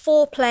there's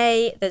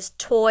foreplay, there's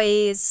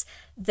toys,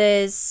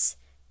 there's...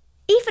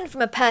 Even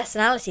from a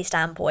personality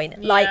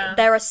standpoint, like,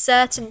 there are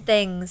certain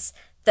things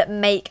that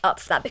make up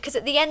for that. Because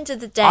at the end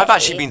of the day... I've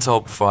actually been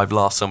told before I've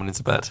laughed someone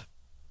into bed.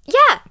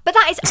 Yeah, but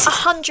that is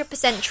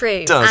 100%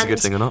 true. Don't know if it's a good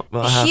thing or not,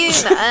 but I have.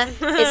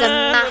 Humour is a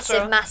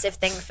massive, massive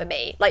thing for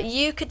me. Like,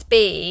 you could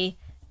be,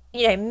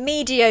 you know,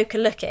 mediocre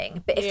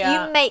looking, but if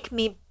you make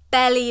me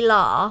belly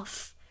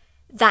laugh,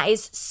 that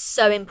is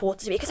so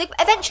important to me. Because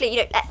eventually, you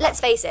know, let's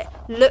face it,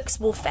 looks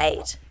will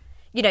fade.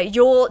 You know,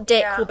 your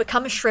dick will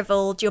become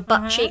shriveled, your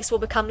butt cheeks will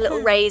become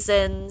little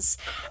raisins,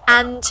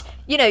 and,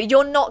 you know,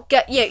 you're not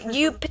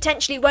you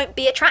potentially won't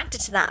be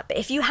attracted to that. But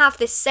if you have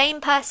this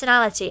same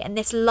personality and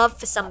this love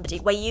for somebody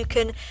where you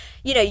can,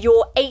 you know,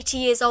 you're 80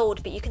 years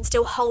old, but you can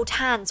still hold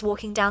hands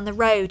walking down the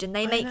road and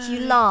they make you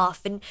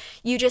laugh and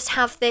you just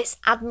have this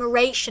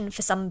admiration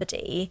for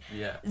somebody,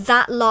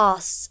 that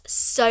lasts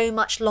so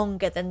much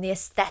longer than the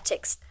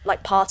aesthetics,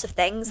 like, part of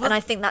things. And I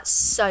think that's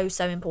so,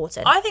 so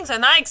important. I think so,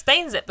 and that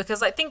explains it,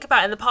 because, like, think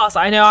about it in the past,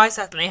 I know I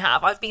certainly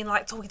have. I've been,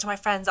 like, talking to my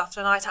friends after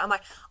a night out, I'm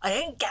like, I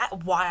don't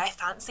get why I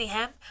fancy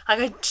him. Like,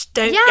 I just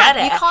don't get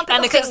it. You can't put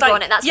and your finger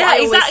on it, that's what I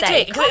always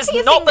say. Because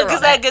it's not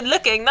because they're good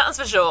looking, that's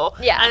for sure.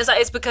 Yeah. And it's like,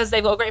 it's because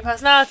they've got a great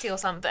personality or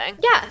something.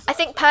 Yeah, I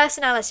think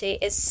personality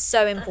is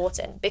so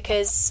important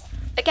because,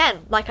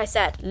 again, like I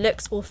said,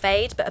 looks will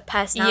fade, but a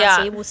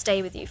personality will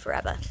stay with you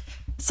forever.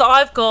 So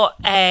I've got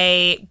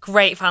a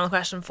great final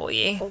question for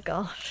you. Oh,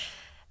 God.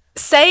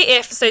 say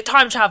if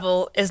time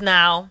travel is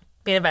now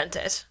been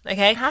invented,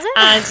 okay? Has it?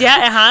 And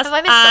yeah, it has. Have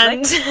I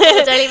missed something?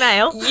 The Daily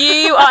Mail.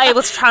 You are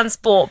able to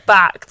transport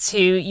back to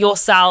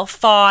yourself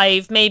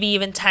 5, maybe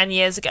even 10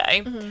 years ago.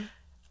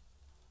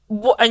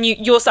 And your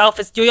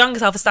younger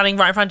self is standing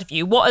right in front of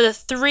you. What are the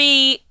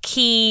 3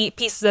 key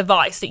pieces of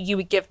advice that you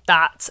would give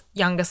that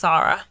younger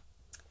Sarah?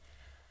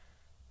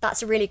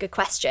 That's a really good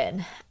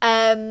question.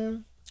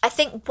 I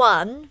think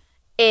one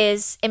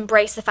is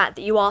embrace the fact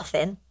that you are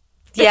thin.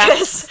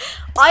 Yes. Because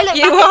I look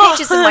back at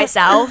pictures of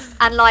myself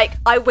and like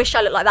I wish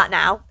I looked like that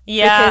now.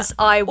 Yeah. Because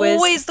I was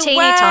Always the teeny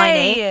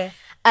way.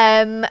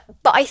 tiny.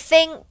 But I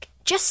think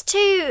just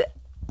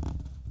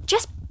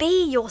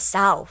be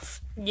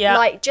yourself. Yeah.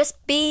 Like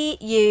just be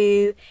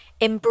you,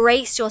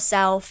 embrace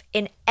yourself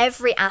in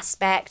every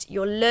aspect,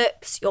 your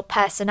looks, your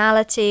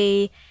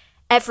personality,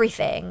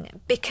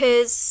 everything.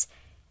 Because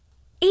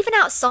even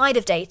outside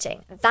of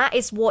dating, that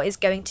is what is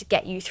going to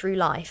get you through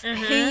life.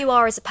 Who you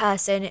are as a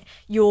person,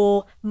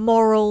 your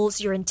morals,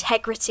 your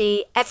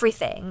integrity,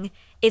 everything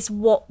is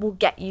what will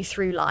get you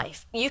through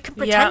life. You can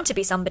pretend to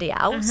be somebody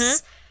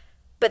else,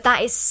 but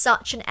that is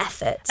such an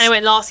effort. And it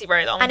won't last you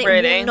very long, And it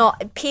really. will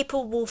not,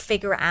 people will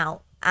figure it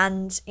out.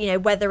 And, you know,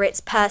 whether it's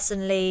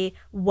personally,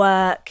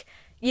 work,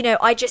 you know,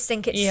 I just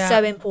think it's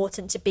so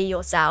important to be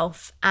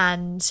yourself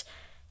and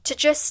to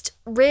just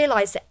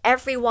realise that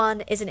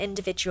everyone is an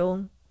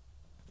individual.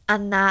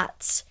 And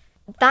that's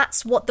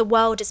what the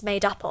world is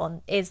made up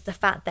on, is the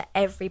fact that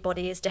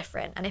everybody is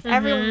different. And if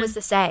everyone was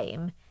the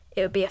same,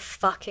 it would be a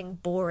fucking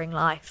boring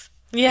life.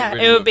 Yeah,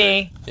 really it would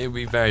be. It would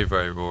be very,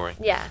 very boring.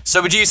 Yeah.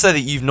 So would you say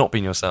that you've not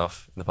been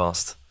yourself in the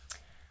past?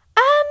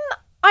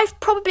 I've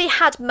probably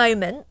had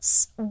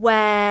moments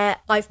where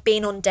I've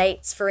been on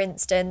dates, for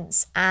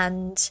instance,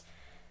 and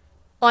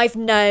I've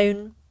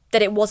known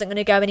that it wasn't going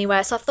to go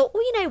anywhere. So I thought,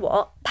 well, you know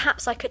what?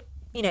 Perhaps I could,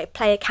 you know,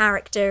 play a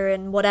character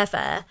and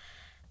whatever.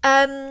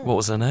 What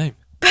was her name?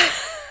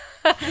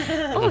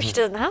 Oh, she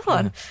doesn't have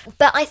one.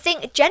 But I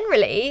think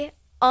generally,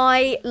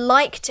 I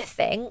like to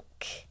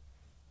think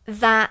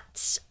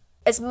that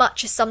as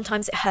much as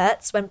sometimes it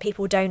hurts when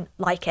people don't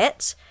like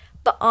it,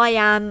 but I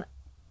am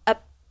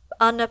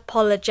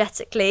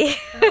unapologetically.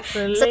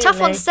 It's a tough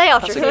one to say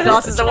after a few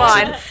glasses of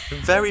wine.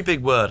 Very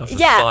big word after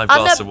Yeah, 5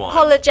 glasses of wine.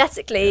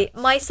 unapologetically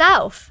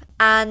myself.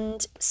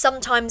 And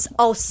sometimes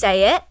I'll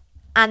say it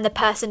and the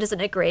person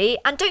doesn't agree.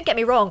 And don't get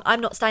me wrong,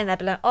 I'm not standing there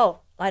being like, oh,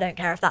 I don't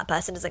care if that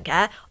person doesn't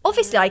care.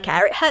 Obviously I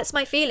care. It hurts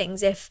my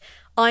feelings if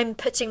I'm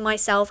putting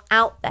myself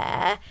out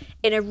there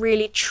in a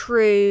really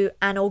true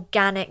and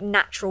organic,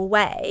 natural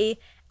way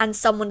and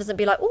someone doesn't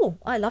be like, oh,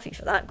 I love you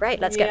for that. Great,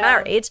 let's get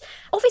married.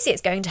 Obviously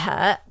it's going to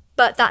hurt,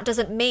 but that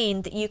doesn't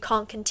mean that you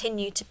can't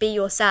continue to be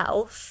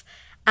yourself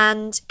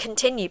and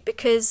continue,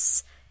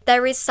 because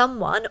there is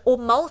someone or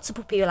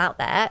multiple people out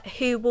there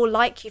who will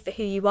like you for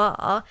who you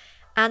are,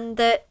 and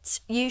that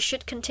you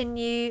should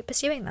continue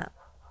pursuing that.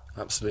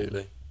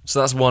 Absolutely.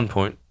 So that's 1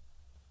 point.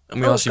 And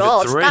we Oh asked you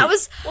God, for 3. that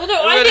was Well,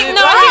 no, I think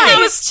that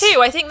was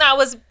 2. I think that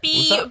was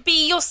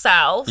be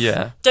yourself.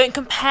 Yeah. Don't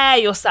compare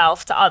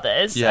yourself to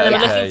others. Yeah, And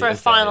then we're okay, looking for a okay,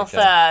 final okay.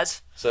 third.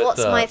 So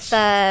what's my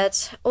third?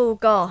 Oh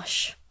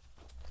gosh.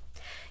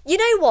 You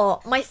know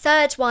what? My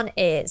third one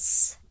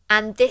is,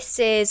 and this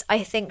is,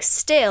 I think,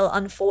 still,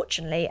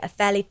 unfortunately, a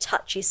fairly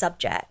touchy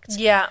subject.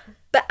 Yeah.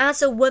 But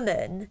as a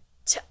woman,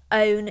 to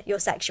own your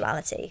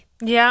sexuality.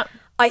 Yeah.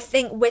 I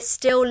think we're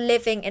still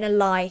living in a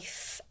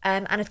life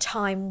and a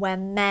time where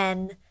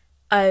men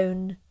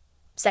own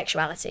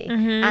sexuality.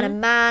 And a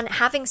man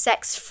having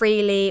sex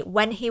freely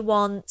when he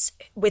wants,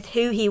 with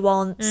who he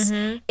wants,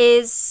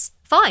 is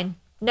fine.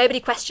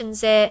 Nobody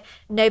questions it.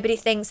 Nobody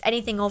thinks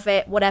anything of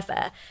it,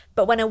 whatever.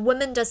 But when a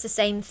woman does the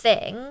same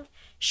thing,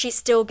 she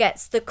still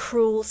gets the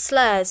cruel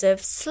slurs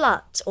of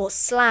slut or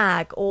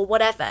slag or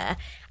whatever.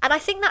 And I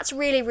think that's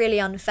really,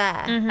 really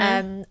unfair.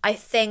 I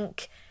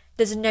think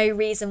there's no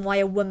reason why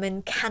a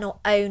woman cannot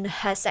own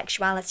her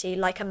sexuality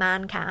like a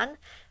man can.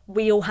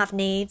 We all have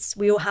needs.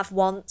 We all have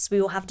wants. We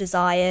all have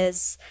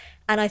desires.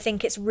 And I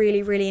think it's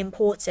really, really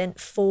important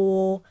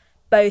for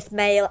both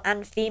male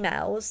and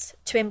females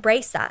to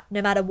embrace that,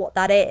 no matter what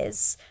that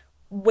is,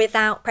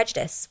 without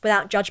prejudice,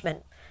 without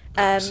judgment.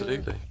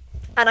 Absolutely.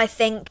 And I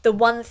think the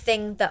one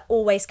thing that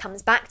always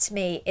comes back to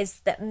me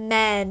is that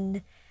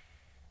men,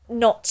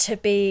 not to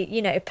be,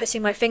 you know,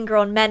 putting my finger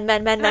on men,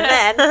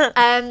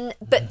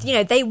 but, you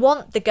know, they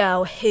want the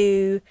girl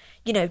who,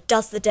 you know,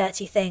 does the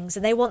dirty things,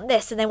 and they want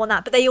this and they want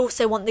that, but they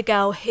also want the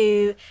girl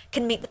who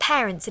can meet the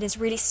parents and is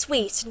really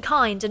sweet and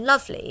kind and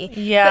lovely.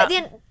 Yeah. But at the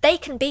end, they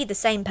can be the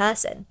same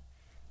person.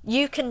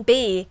 You can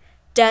be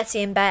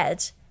dirty in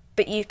bed,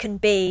 but you can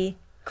be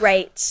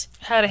great.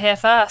 Heard it here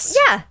first.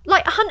 Yeah,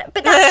 like 100,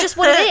 but that's just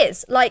what it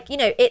is. Like, you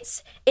know,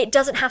 it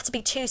doesn't have to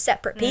be two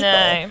separate people.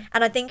 No.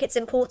 And I think it's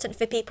important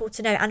for people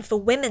to know, and for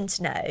women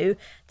to know,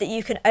 that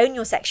you can own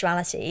your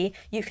sexuality,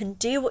 you can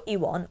do what you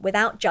want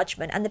without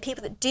judgment, and the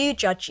people that do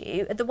judge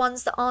you are the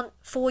ones that aren't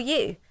for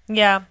you.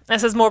 Yeah.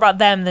 This is more about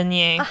them than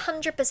you.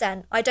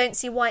 100%. I don't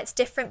see why it's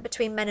different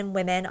between men and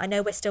women. I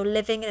know we're still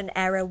living in an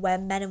era where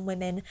men and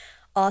women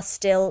are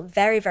still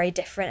very, very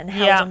different and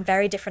held Yeah. on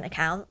very different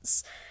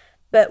accounts.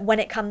 But when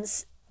it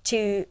comes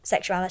to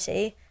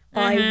sexuality,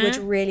 I would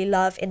really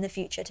love in the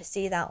future to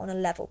see that on a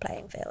level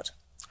playing field.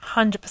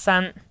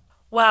 100%.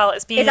 Well,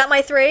 it's been... Is that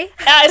my 3? It's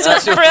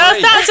That's your that's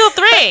three. your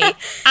 3.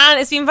 And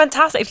it's been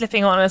fantastic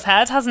flipping it on his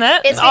head, hasn't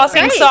it? It's been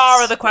asking great.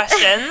 Sarah the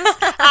questions.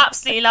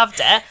 Absolutely loved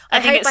it. I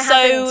think hope it's I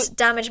haven't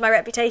damaged my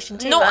reputation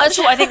too Not much. at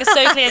all. I think it's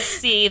so clear to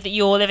see that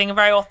you're living a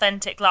very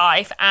authentic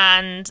life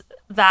and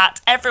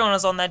that everyone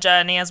is on their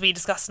journey, as we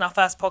discussed in our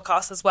first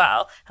podcast as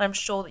well. And I'm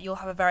sure that you'll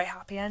have a very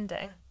happy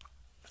ending.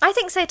 I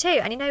think so too.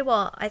 And you know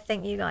what? I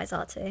think you guys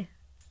are too.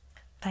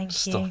 Thank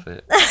you. Stop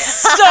it.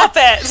 Stop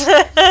it.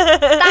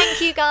 Thank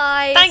you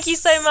guys. Thank you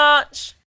so much.